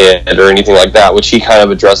his kid or anything like that, which he kind of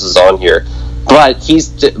addresses on here. But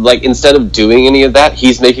he's, like, instead of doing any of that,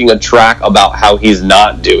 he's making a track about how he's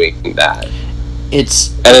not doing that. He's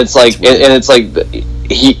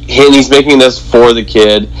making this for the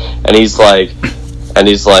kid, and he's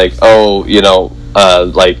like, oh,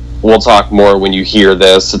 like, we'll talk more when you hear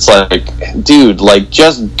this. It's like, dude, like,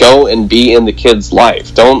 just go and be in the kid's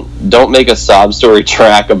life. Don't make a sob story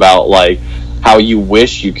track about, like, how you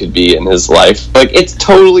wish you could be in his life. Like, it's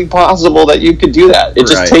totally possible that you could do that. It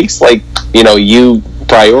just takes, like, you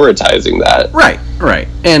prioritizing that. Right.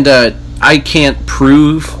 And I can't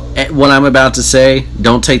prove what I'm about to say.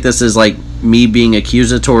 Don't take this as like me being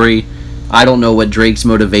accusatory. I don't know what Drake's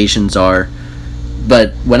motivations are.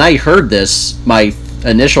 But when I heard this, my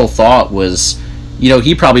initial thought was,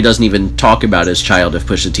 he probably doesn't even talk about his child if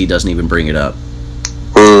Pusha T doesn't even bring it up.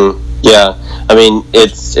 Yeah, I mean,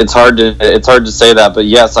 it's hard to say that, but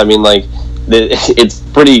yes, I mean, like, it's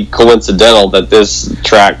pretty coincidental that this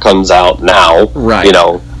track comes out now. Right.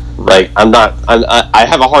 Like, I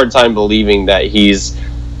have a hard time believing that he's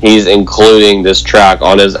including this track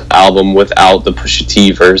on his album without the Pusha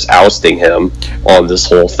T verse ousting him on this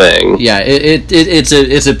whole thing. Yeah,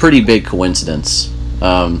 it's a pretty big coincidence.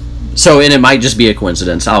 So, and it might just be a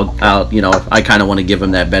coincidence. I kind of want to give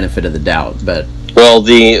him that benefit of the doubt, but. Well,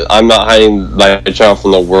 I'm not hiding my child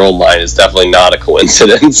from the world line is definitely not a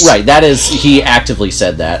coincidence. Right, that is, he actively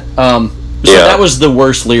said that. So that was the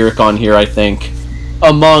worst lyric on here, I think,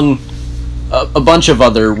 among a bunch of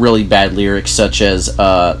other really bad lyrics, such as,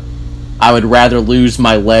 I would rather lose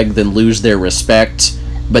my leg than lose their respect,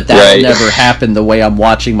 but that will never happen the way I'm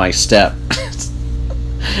watching my step.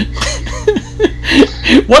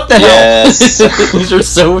 What the hell? These are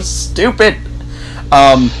so stupid.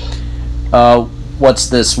 What's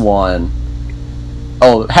this one?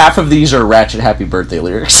 Oh, half of these are Ratchet Happy Birthday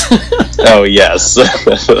lyrics. Oh, yes.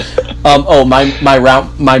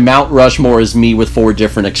 My Mount Rushmore is me with 4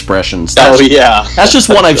 different expressions. Yeah. That's just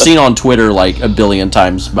one I've seen on Twitter like a billion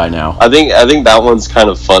times by now. I think that one's kind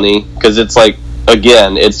of funny because it's like,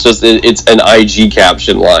 again, it's an IG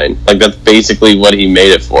caption line. Like, that's basically what he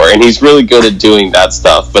made it for, and he's really good at doing that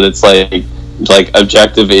stuff. But it's like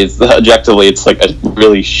objectively, it's like a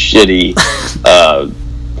really shitty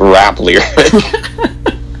rap lyric.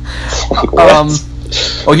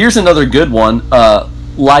 Here's another good one.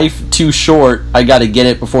 Life too short, I gotta get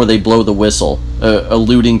it before they blow the whistle,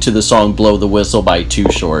 alluding to the song Blow the Whistle by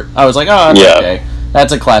Too Short. I was like, oh, that's okay.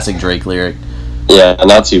 That's a classic Drake lyric. Yeah,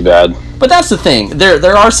 not too bad. But that's the thing.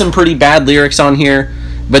 There are some pretty bad lyrics on here,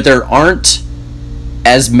 but there aren't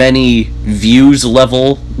as many views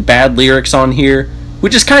level bad lyrics on here,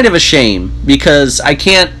 which is kind of a shame, because I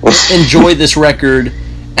can't enjoy this record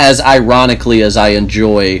as ironically as I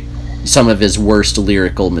enjoy some of his worst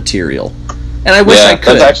lyrical material. And I wish I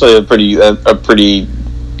could. That's actually a pretty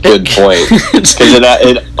good point, because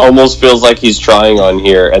it almost feels like he's trying on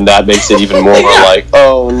here, and that makes it even more like,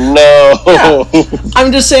 oh no. Yeah.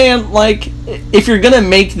 I'm just saying, like, if you're gonna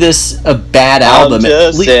make this a bad album, I'm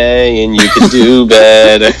just saying you could do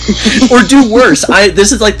better or do worse.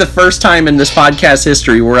 This is like the first time in this podcast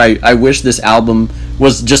history where I wish this album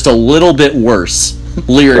was just a little bit worse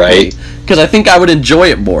lyrically, because I think I would enjoy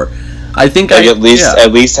it more. I think at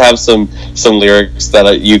least have some lyrics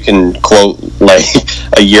that you can quote like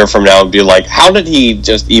a year from now and be like, how did he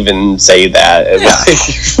just even say that? And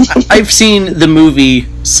I've seen the movie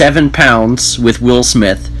 7 Pounds with Will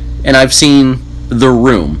Smith, and I've seen The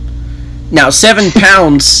Room. Now, 7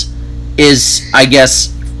 Pounds is, I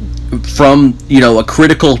guess, from a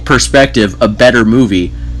critical perspective, a better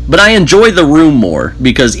movie. But I enjoy The Room more,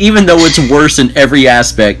 because even though it's worse in every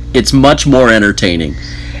aspect, it's much more entertaining.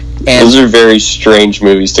 And those are very strange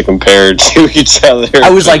movies to compare to each other.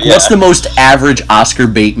 I was like, what's the most average Oscar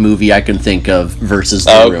bait movie I can think of versus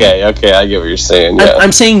The Room? Okay, I get what you're saying. Yeah.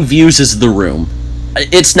 I'm saying Views is The Room.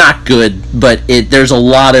 It's not good, but there's a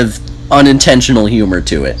lot of unintentional humor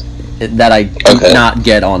to it that I do not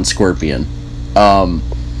get on Scorpion.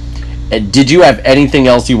 Did you have anything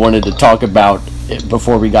else you wanted to talk about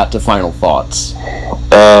before we got to final thoughts?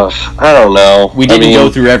 I don't know. We didn't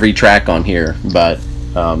go through every track on here, but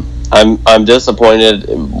I'm disappointed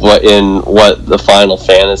in what the Final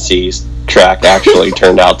Fantasy track actually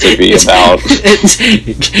turned out to be about.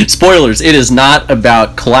 Spoilers, it is not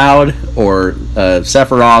about Cloud or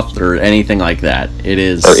Sephiroth or anything like that. It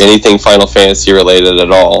is, or anything Final Fantasy related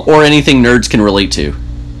at all, or anything nerds can relate to.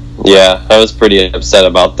 Yeah, I was pretty upset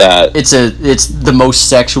about that. It's the most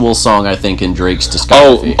sexual song, I think, in Drake's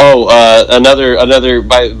discography.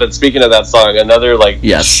 But speaking of that song, another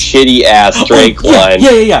shitty ass Drake line.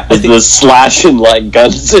 Yeah. The slashing like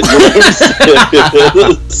Guns N' Roses.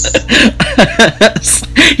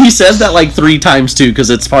 He says that like 3 times too,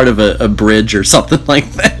 because it's part of a bridge or something like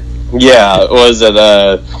that. Yeah, was it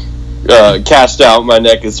cashed out, my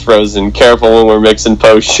neck is frozen, careful when we're mixing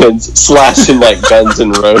potions, slashing like Guns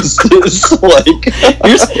N' Roses. Like,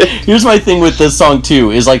 here's my thing with this song too,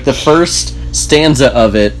 is like the first stanza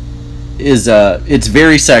of it is it's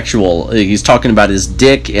very sexual. He's talking about his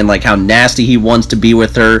dick and like how nasty he wants to be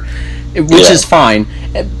with her, which is fine.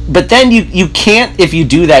 But then you can't, if you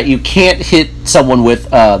do that, you can't hit someone with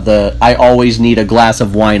the "I always need a glass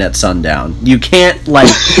of wine at sundown." You can't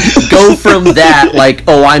like go from that like,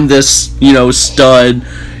 "Oh, I'm this stud,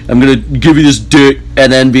 I'm gonna give you this dick,"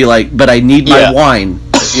 and then be like, "But I need my wine."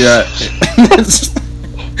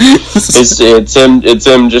 It's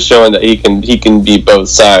him just showing that he can be both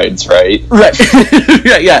sides, right? Right.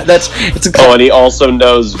 yeah. And he also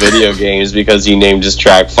knows video games because he named his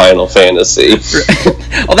track Final Fantasy.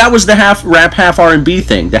 Well, that was the half rap, half R&B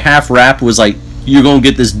thing. The half rap was like, "You're gonna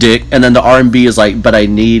get this dick," and then the R&B is like, "But I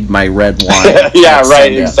need my red wine." Yeah,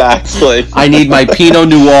 right. Exactly. I need my Pinot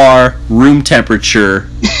Noir, room temperature,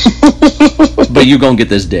 but you gonna get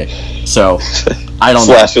this dick. So I don't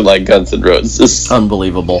slashing like Guns N' Roses.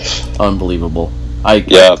 Unbelievable.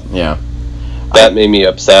 Yeah. That made me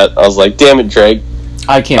upset. I was like, "Damn it, Drake!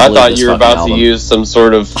 I thought you were about to use some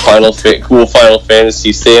sort of cool Final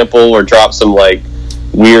Fantasy sample or drop some like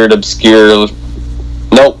weird, obscure."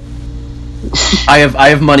 Nope. I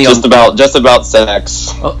have money just about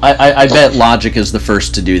sex. I bet Logic is the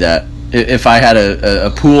first to do that. If I had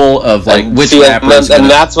a pool of like which rappers, and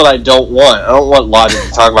that's what I don't want. I don't want Logic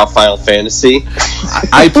to talk about Final Fantasy.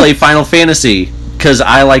 I play Final Fantasy because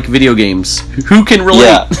I like video games. Who can relate?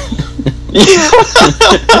 Yeah.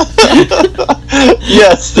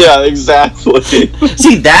 Yes. Yeah. Exactly.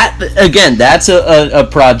 See that again? That's a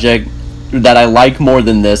project that I like more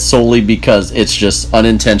than this solely because it's just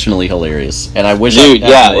unintentionally hilarious, and I wish. Dude,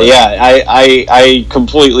 I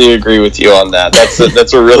completely agree with you on that.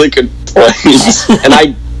 That's a really good point, and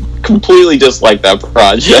I completely dislike that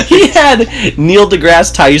project. He had Neil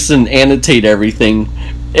deGrasse Tyson annotate everything,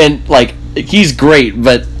 and like he's great,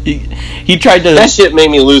 but he tried to. That shit made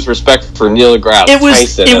me lose respect for Neil deGrasse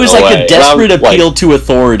Tyson. It was like a desperate appeal to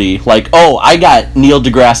authority. Like, "Oh, I got Neil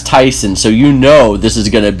deGrasse Tyson, so this is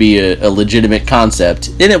going to be a legitimate concept,"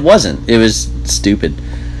 and it wasn't. It was stupid.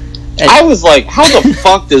 And I was like, "How the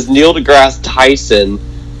fuck does Neil deGrasse Tyson?"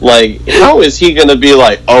 Like, how is he going to be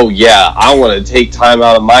like, "Oh yeah, I want to take time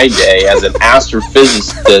out of my day as an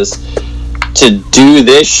astrophysicist to do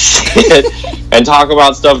this shit and talk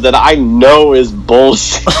about stuff that I know is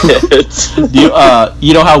bullshit." You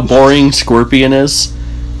know how boring Scorpion is?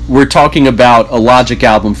 We're talking about a Logic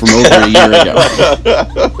album from over a year ago.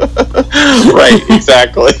 Right,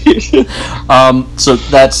 exactly. So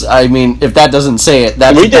that's, I mean, if that doesn't say it,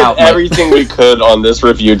 that's we did everything we could on this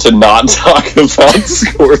review to not talk about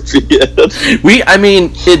Scorpion.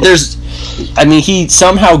 He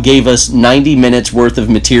somehow gave us 90 minutes worth of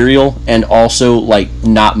material and also like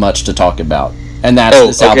not much to talk about. And that's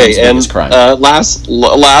this album's biggest crime. Last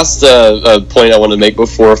point I want to make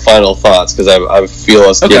before final thoughts, because I feel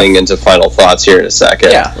us getting into final thoughts here in a second.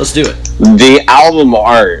 Yeah, let's do it. The album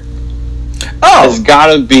art has got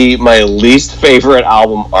to be my least favorite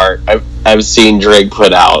album art I've seen Drake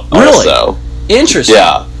put out. Really? Also. Interesting.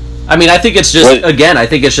 Yeah. I mean, I think it's just, I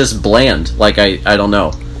think it's just bland. Like, I don't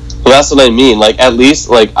know. Well, that's what I mean. Like, at least,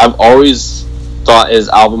 like, I've always thought his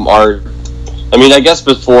album art, I mean, I guess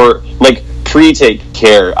before, like, pre-Take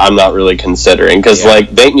Care, I'm not really considering, because, like,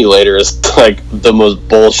 Thank Me Later is, like, the most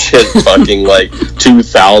bullshit fucking, like,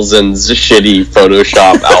 2000s shitty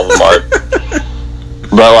Photoshop album art.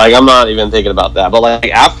 But, like, I'm not even thinking about that. But,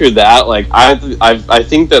 like, after that, like, I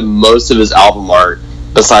think that most of his album art,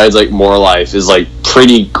 besides, like, More Life, is, like,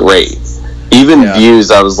 pretty great. Even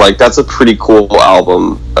Views, I was like, that's a pretty cool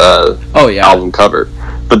album, album cover.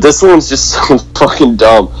 But this one's just so fucking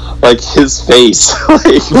dumb. Like, his face.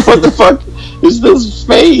 Like, what the fuck is this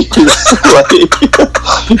face?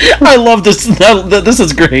 Like, I love this. This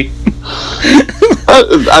is great.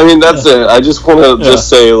 I mean, that's it. I just want to just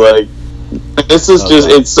say, like, this is just,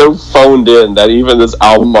 it's so phoned in that even this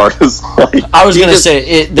album art is like... I was going to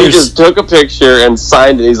say... He just took a picture and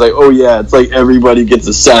signed it. He's like, oh yeah, it's like everybody gets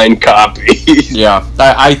a signed copy. Yeah.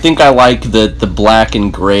 I think I like the black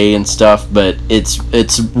and gray and stuff, but it's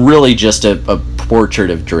really just a portrait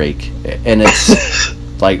of Drake. And it's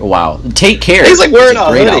like, wow. Take Care. He's like wearing a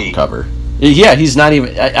great hoodie. album cover. Yeah, he's not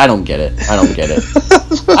even... I don't get it.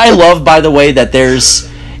 I love, by the way, that there's...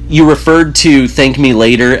 You referred to Thank Me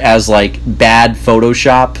Later as, like, bad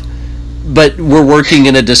Photoshop, but we're working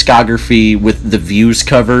in a discography with the Views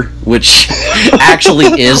cover, which actually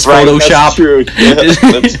is Photoshop. That's true. Yeah,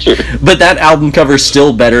 that's true. But that album cover is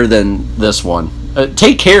still better than this one.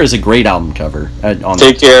 Take Care is a great album cover.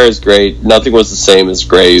 Take Care is great. Nothing Was the Same is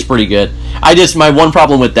great. It's pretty good. My one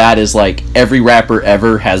problem with that is, like, every rapper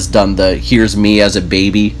ever has done the Here's Me as a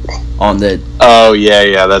Baby on the... Oh,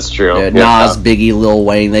 yeah, that's true. Nas, Biggie, Lil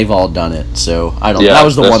Wayne, they've all done it. So, I don't... that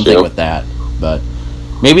was the one thing with that. But...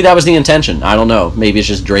 Maybe that was the intention. I don't know. Maybe it's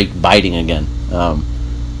just Drake biting again.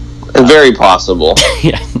 Very possible.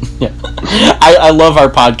 Yeah. I love our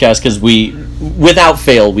podcast because without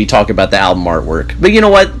fail, we talk about the album artwork. But you know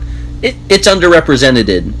what? It's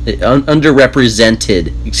underrepresented.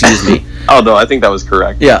 Excuse me. Oh no, I think that was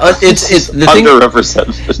correct. Yeah, it's the thing.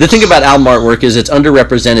 Underrepresented. The thing about album artwork is it's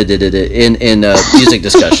underrepresented in music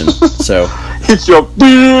discussion. So it's your.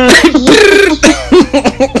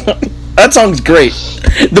 That song's great.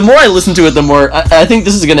 The more I listen to it, the more I think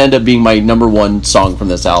this is going to end up being my number one song from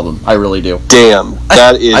this album. I really do. Damn,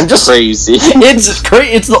 that is crazy. It's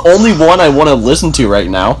great. It's the only one I want to listen to right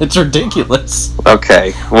now. It's ridiculous.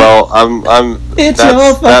 Okay, well, I'm. It's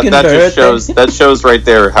your fucking birthday. That shows right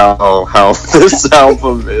there how this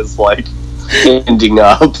album is like ending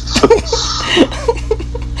up.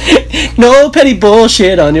 No petty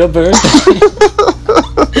bullshit on your birthday.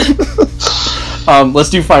 Let's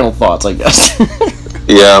do final thoughts, I guess.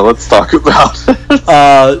 Yeah, let's talk about it.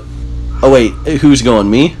 Oh wait, who's going?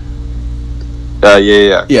 Me?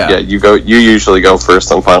 Yeah. You go. You usually go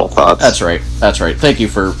first on final thoughts. That's right. Thank you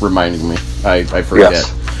for reminding me. I forget.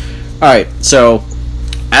 Yes. All right, so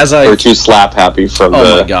as We're too slap happy from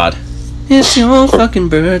Oh my god. It's your fucking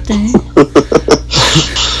birthday.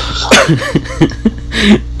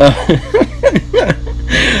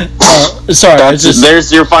 Sorry,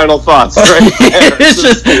 there's your final thoughts right there. It's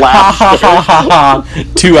just ha ha ha ha ha.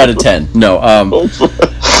 2 out of 10. No.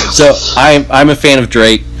 So I'm a fan of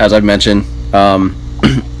Drake, as I've mentioned,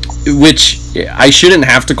 which I shouldn't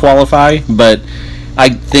have to qualify, but I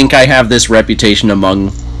think I have this reputation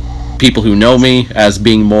among people who know me as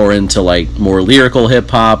being more into like more lyrical hip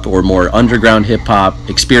hop or more underground hip hop,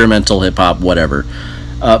 experimental hip hop, whatever.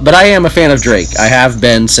 But I am a fan of Drake. I have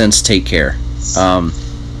been since Take Care.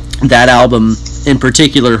 That album in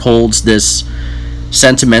particular holds this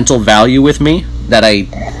sentimental value with me that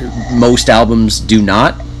most albums do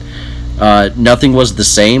not. Nothing Was the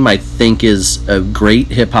Same, I think, is a great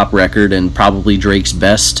hip-hop record and probably Drake's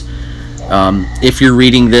best. If You're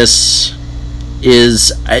Reading This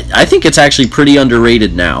I think it's actually pretty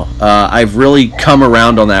underrated now. I've really come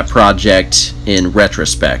around on that project in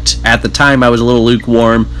retrospect. At the time, I was a little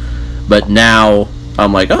lukewarm, but now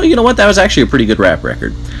I'm like, oh, you know what? That was actually a pretty good rap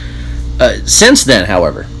record. Since then,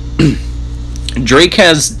 however, Drake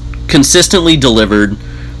has consistently delivered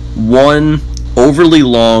one overly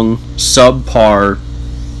long, subpar,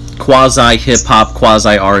 quasi-hip-hop,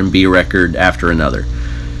 quasi-R&B record after another.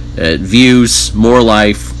 Views, More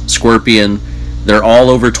Life, Scorpion, they're all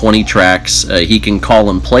over 20 tracks. He can call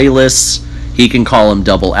them playlists. He can call them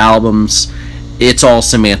double albums. It's all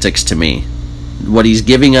semantics to me. What he's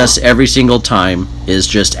giving us every single time is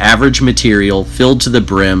just average material filled to the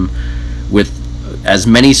brim with as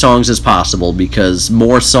many songs as possible, because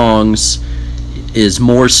more songs is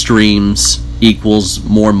more streams equals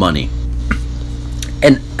more money.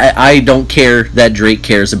 And I don't care that Drake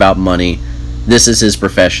cares about money. This is his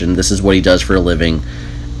profession. This is what he does for a living.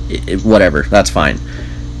 Whatever, that's fine.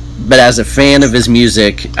 But as a fan of his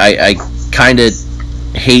music, I kind of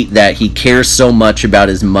hate that he cares so much about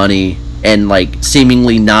his money and like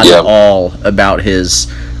seemingly not at all about his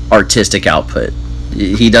artistic output.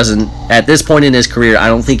 He doesn't, at this point in his career, I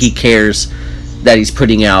don't think he cares that he's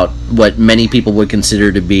putting out what many people would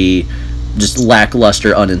consider to be just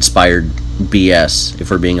lackluster, uninspired BS, if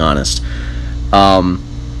we're being honest.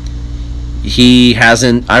 He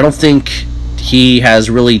hasn't, I don't think he has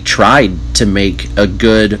really tried to make a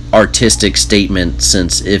good artistic statement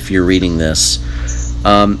since If You're Reading This.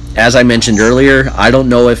 As I mentioned earlier, I don't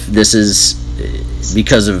know if this is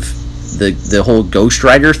because of the whole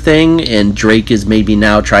ghostwriter thing, and Drake is maybe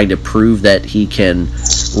now trying to prove that he can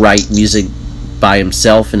write music by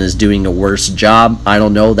himself and is doing a worse job. I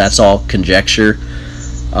don't know, that's all conjecture.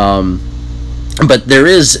 But there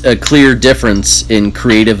is a clear difference in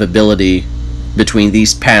creative ability between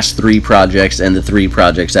these past 3 projects and the 3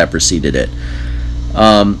 projects that preceded it.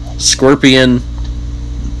 Scorpion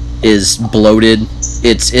is bloated.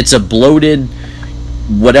 It's a bloated,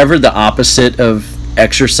 whatever the opposite of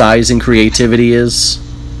exercise and creativity is.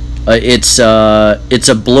 It's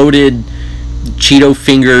a bloated Cheeto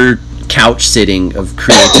finger couch sitting of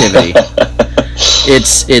creativity.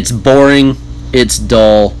 It's boring. It's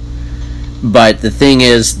dull. But the thing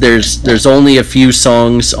is, there's only a few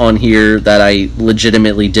songs on here that I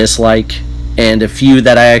legitimately dislike, and a few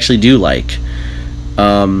that I actually do like.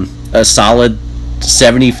 A solid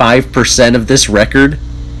 75% of this record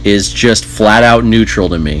is just flat out neutral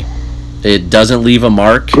to me. It doesn't leave a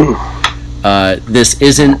mark. This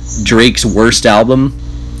isn't Drake's worst album.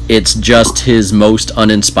 It's just his most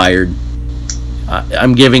uninspired.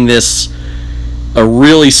 I'm giving this a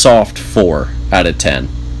really soft 4 out of 10.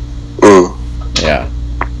 Yeah,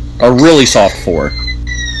 a really soft 4.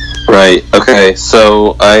 Right. Okay.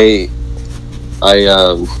 So I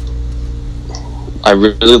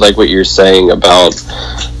really like what you're saying about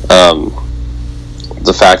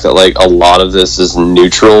the fact that like a lot of this is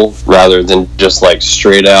neutral rather than just like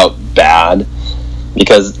straight out bad,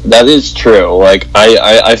 because that is true. Like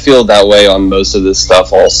I feel that way on most of this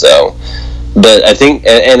stuff also. But I think,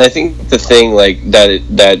 and I think the thing like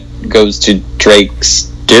that goes to Drake's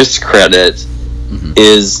discredit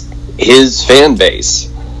is his fan base.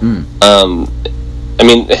 I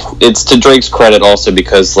mean, it's to Drake's credit also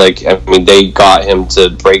because, like, I mean, they got him to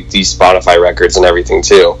break these Spotify records and everything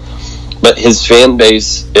too. But his fan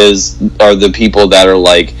base are the people that are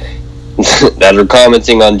like that are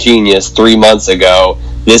commenting on Genius 3 months ago.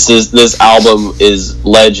 This album is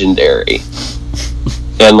legendary,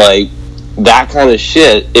 and like that kind of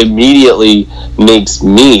shit immediately makes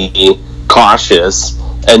me cautious.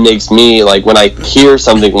 And makes me, like, when I hear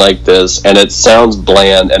something like this and it sounds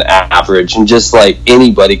bland and average and just like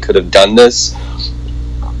anybody could have done this,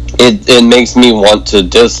 it makes me want to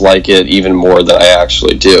dislike it even more than I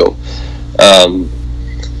actually do.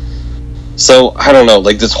 So I don't know,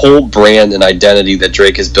 like this whole brand and identity that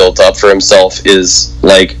Drake has built up for himself is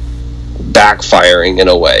like backfiring in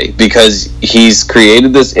a way, because he's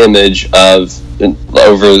created this image of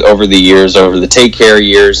over the years, over the Take Care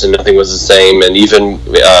years, and Nothing Was the Same, and even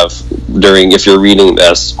during, if you're reading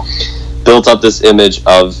this, built up this image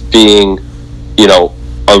of being, you know,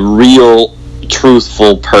 a real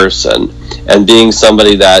truthful person, and being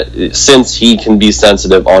somebody that, since he can be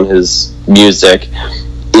sensitive on his music,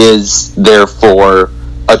 is therefore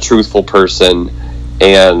a truthful person,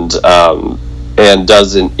 and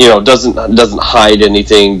doesn't hide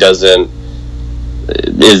anything,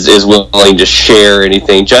 is willing to share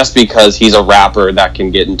anything just because he's a rapper that can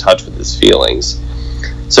get in touch with his feelings.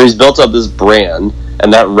 So he's built up this brand,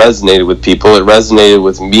 and that resonated with people. It resonated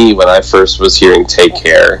with me when I first was hearing Take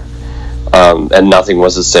Care, and Nothing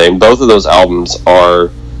Was the Same. Both of those albums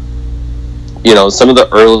are, you know, some of the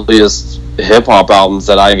earliest hip-hop albums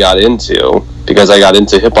that I got into, because I got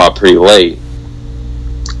into hip-hop pretty late.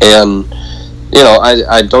 And, you know,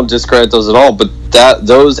 I don't discredit those at all, but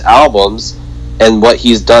those albums and what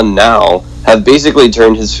he's done now have basically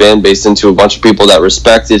turned his fan base into a bunch of people that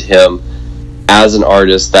respected him as an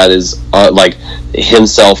artist that is like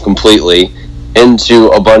himself completely, into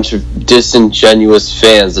a bunch of disingenuous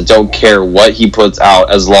fans that don't care what he puts out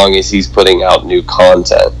as long as he's putting out new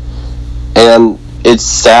content. And it's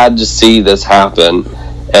sad to see this happen,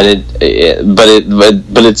 and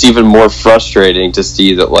but it's even more frustrating to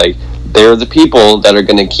see that like they're the people that are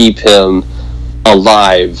going to keep him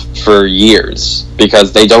alive for years,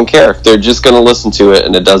 because they don't care. They're just going to listen to it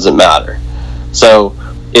and it doesn't matter. So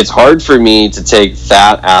it's hard for me to take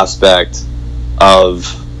that aspect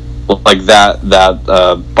of like that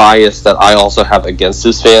bias that I also have against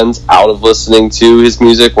his fans out of listening to his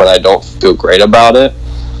music when I don't feel great about it.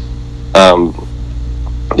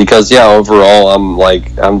 Because yeah, overall I'm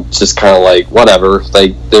just kind of like whatever.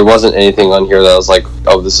 Like there wasn't anything on here that I was like,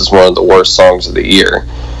 oh, this is one of the worst songs of the year.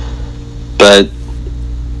 But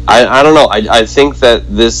I don't know. I think that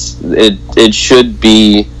it should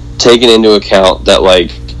be taken into account that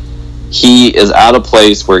like he is at a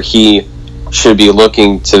place where he should be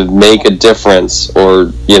looking to make a difference,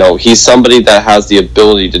 or you know, he's somebody that has the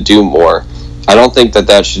ability to do more. I don't think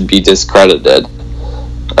that should be discredited.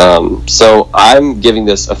 So I'm giving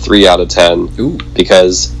this a 3 out of 10. Ooh.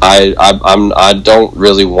 Because I don't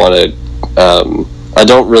really want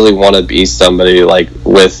to be somebody like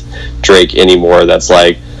with Drake anymore that's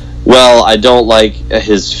like, well, I don't like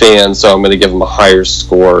his fans, so I'm going to give him a higher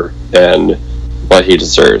score than what he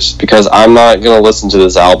deserves, because I'm not going to listen to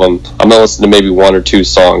this album. I'm going to listen to maybe 1 or 2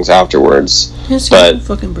 songs afterwards, but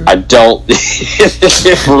I don't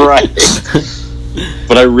right.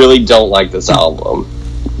 But I really don't like this album.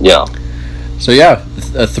 Yeah. So yeah,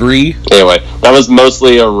 a 3. Anyway, that was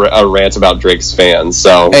mostly a rant about Drake's fans.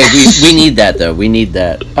 So hey, we need that though. We need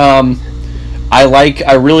that.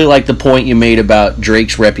 I really like the point you made about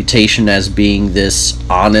Drake's reputation as being this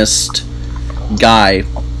honest guy,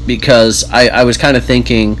 because I was kind of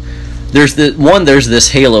thinking there's this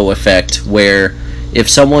halo effect where if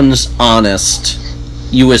someone's honest,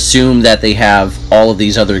 you assume that they have all of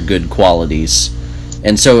these other good qualities.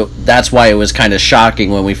 And so that's why it was kind of shocking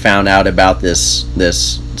when we found out about this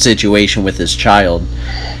situation with his child.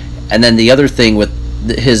 And then the other thing with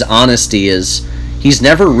his honesty is he's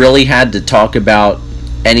never really had to talk about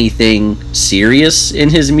anything serious in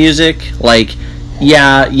his music. Like,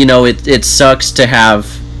 yeah, you know, it sucks to have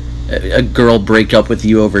a girl break up with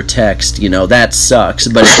you over text, that sucks.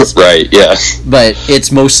 But it's, right, yeah. But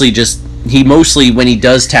it's mostly just when he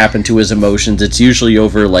does tap into his emotions, it's usually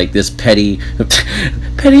over like this petty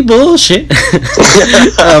bullshit.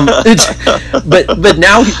 But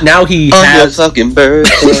now he has your fucking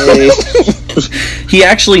birthday. he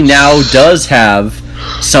actually now does have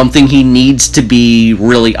something he needs to be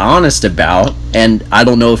really honest about, and I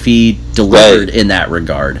don't know if he delivered in that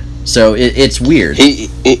regard. So it's weird. He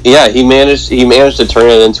managed to turn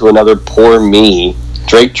it into another Poor Me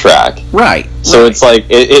Drake track. Right. So it's like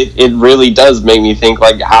it really does make me think,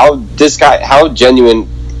 like, how genuine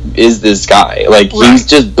is this guy? Like, he's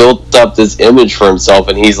just built up this image for himself,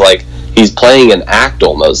 and he's playing an act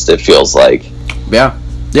almost, it feels like. Yeah.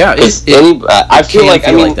 I feel like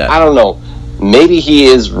I don't know. Maybe he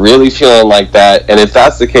is really feeling like that, and if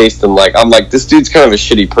that's the case, then I'm like, this dude's kind of a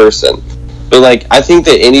shitty person. But like, I think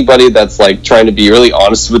that anybody that's like trying to be really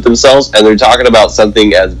honest with themselves, and they're talking about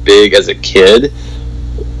something as big as a kid,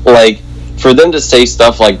 like, for them to say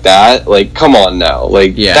stuff like that, like, come on now,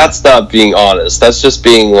 like, that's not being honest. That's just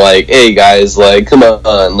being like, hey guys, like, come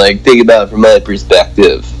on, like, think about it from my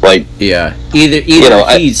perspective. Like, either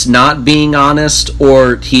he's not being honest,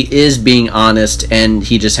 or he is being honest, and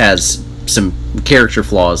he just has some character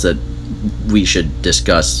flaws that we should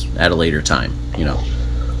discuss at a later time.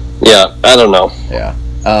 Yeah, I don't know. Yeah.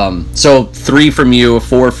 So 3 from you,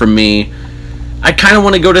 4 from me. I kind of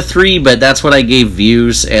want to go to 3, but that's what I gave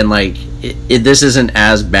Views, and like this isn't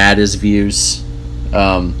as bad as Views,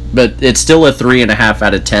 but it's still a 3.5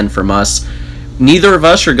 out of 10 from us. Neither of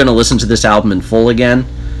us are going to listen to this album in full again.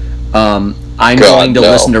 I'm going to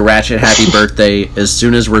listen to Ratchet Happy Birthday as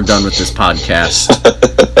soon as we're done with this podcast.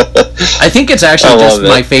 I think it's actually just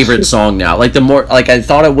my favorite song now. Like, the more, like, I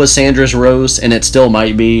thought it was Sandra's Rose, and it still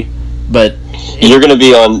might be, but you're gonna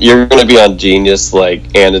be on Genius,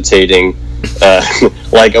 like, annotating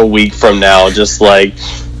like a week from now, just like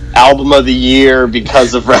album of the year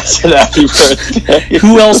because of Ratchet Happy Birthday.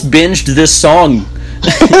 Who else binged this song?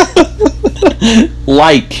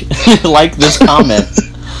 like this comment.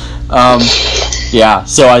 Yeah,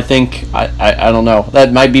 so I think I don't know.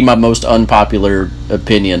 That might be my most unpopular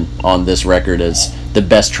opinion on this record, is the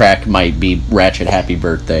best track might be Ratchet Happy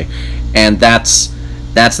Birthday. And that's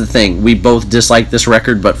the thing. We both dislike this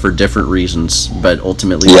record, but for different reasons, but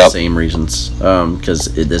ultimately the same reasons. Because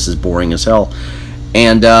this is boring as hell.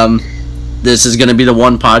 And this is going to be the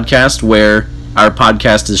one podcast where our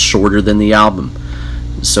podcast is shorter than the album.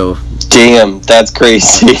 So damn, that's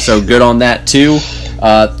crazy. So good on that too.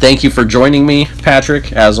 Thank you for joining me,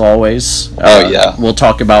 Patrick, as always. We'll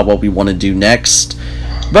talk about what we want to do next.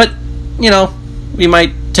 But, we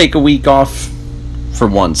might take a week off for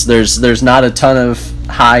once. There's not a ton of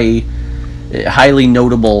highly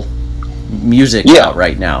notable music out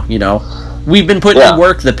right now, We've been putting in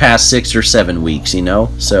work the past 6 or 7 weeks,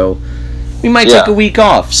 So we might take a week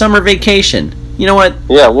off. Summer vacation. You know what?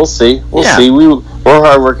 Yeah, we'll see. We'll see. We're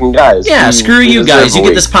hardworking guys. Yeah, screw you guys. You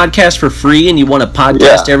get this podcast for free, and you want a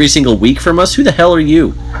podcast every single week from us? Who the hell are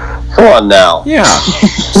you? Come on now. Yeah.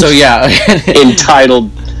 So,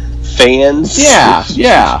 entitled fans.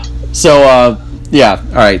 Yeah. So, all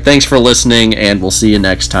right. Thanks for listening, and we'll see you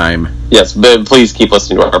next time. Yes, but please keep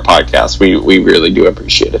listening to our podcast. We really do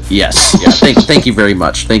appreciate it. Yes. Yeah. Thank you very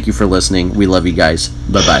much. Thank you for listening. We love you guys.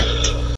 Bye-bye.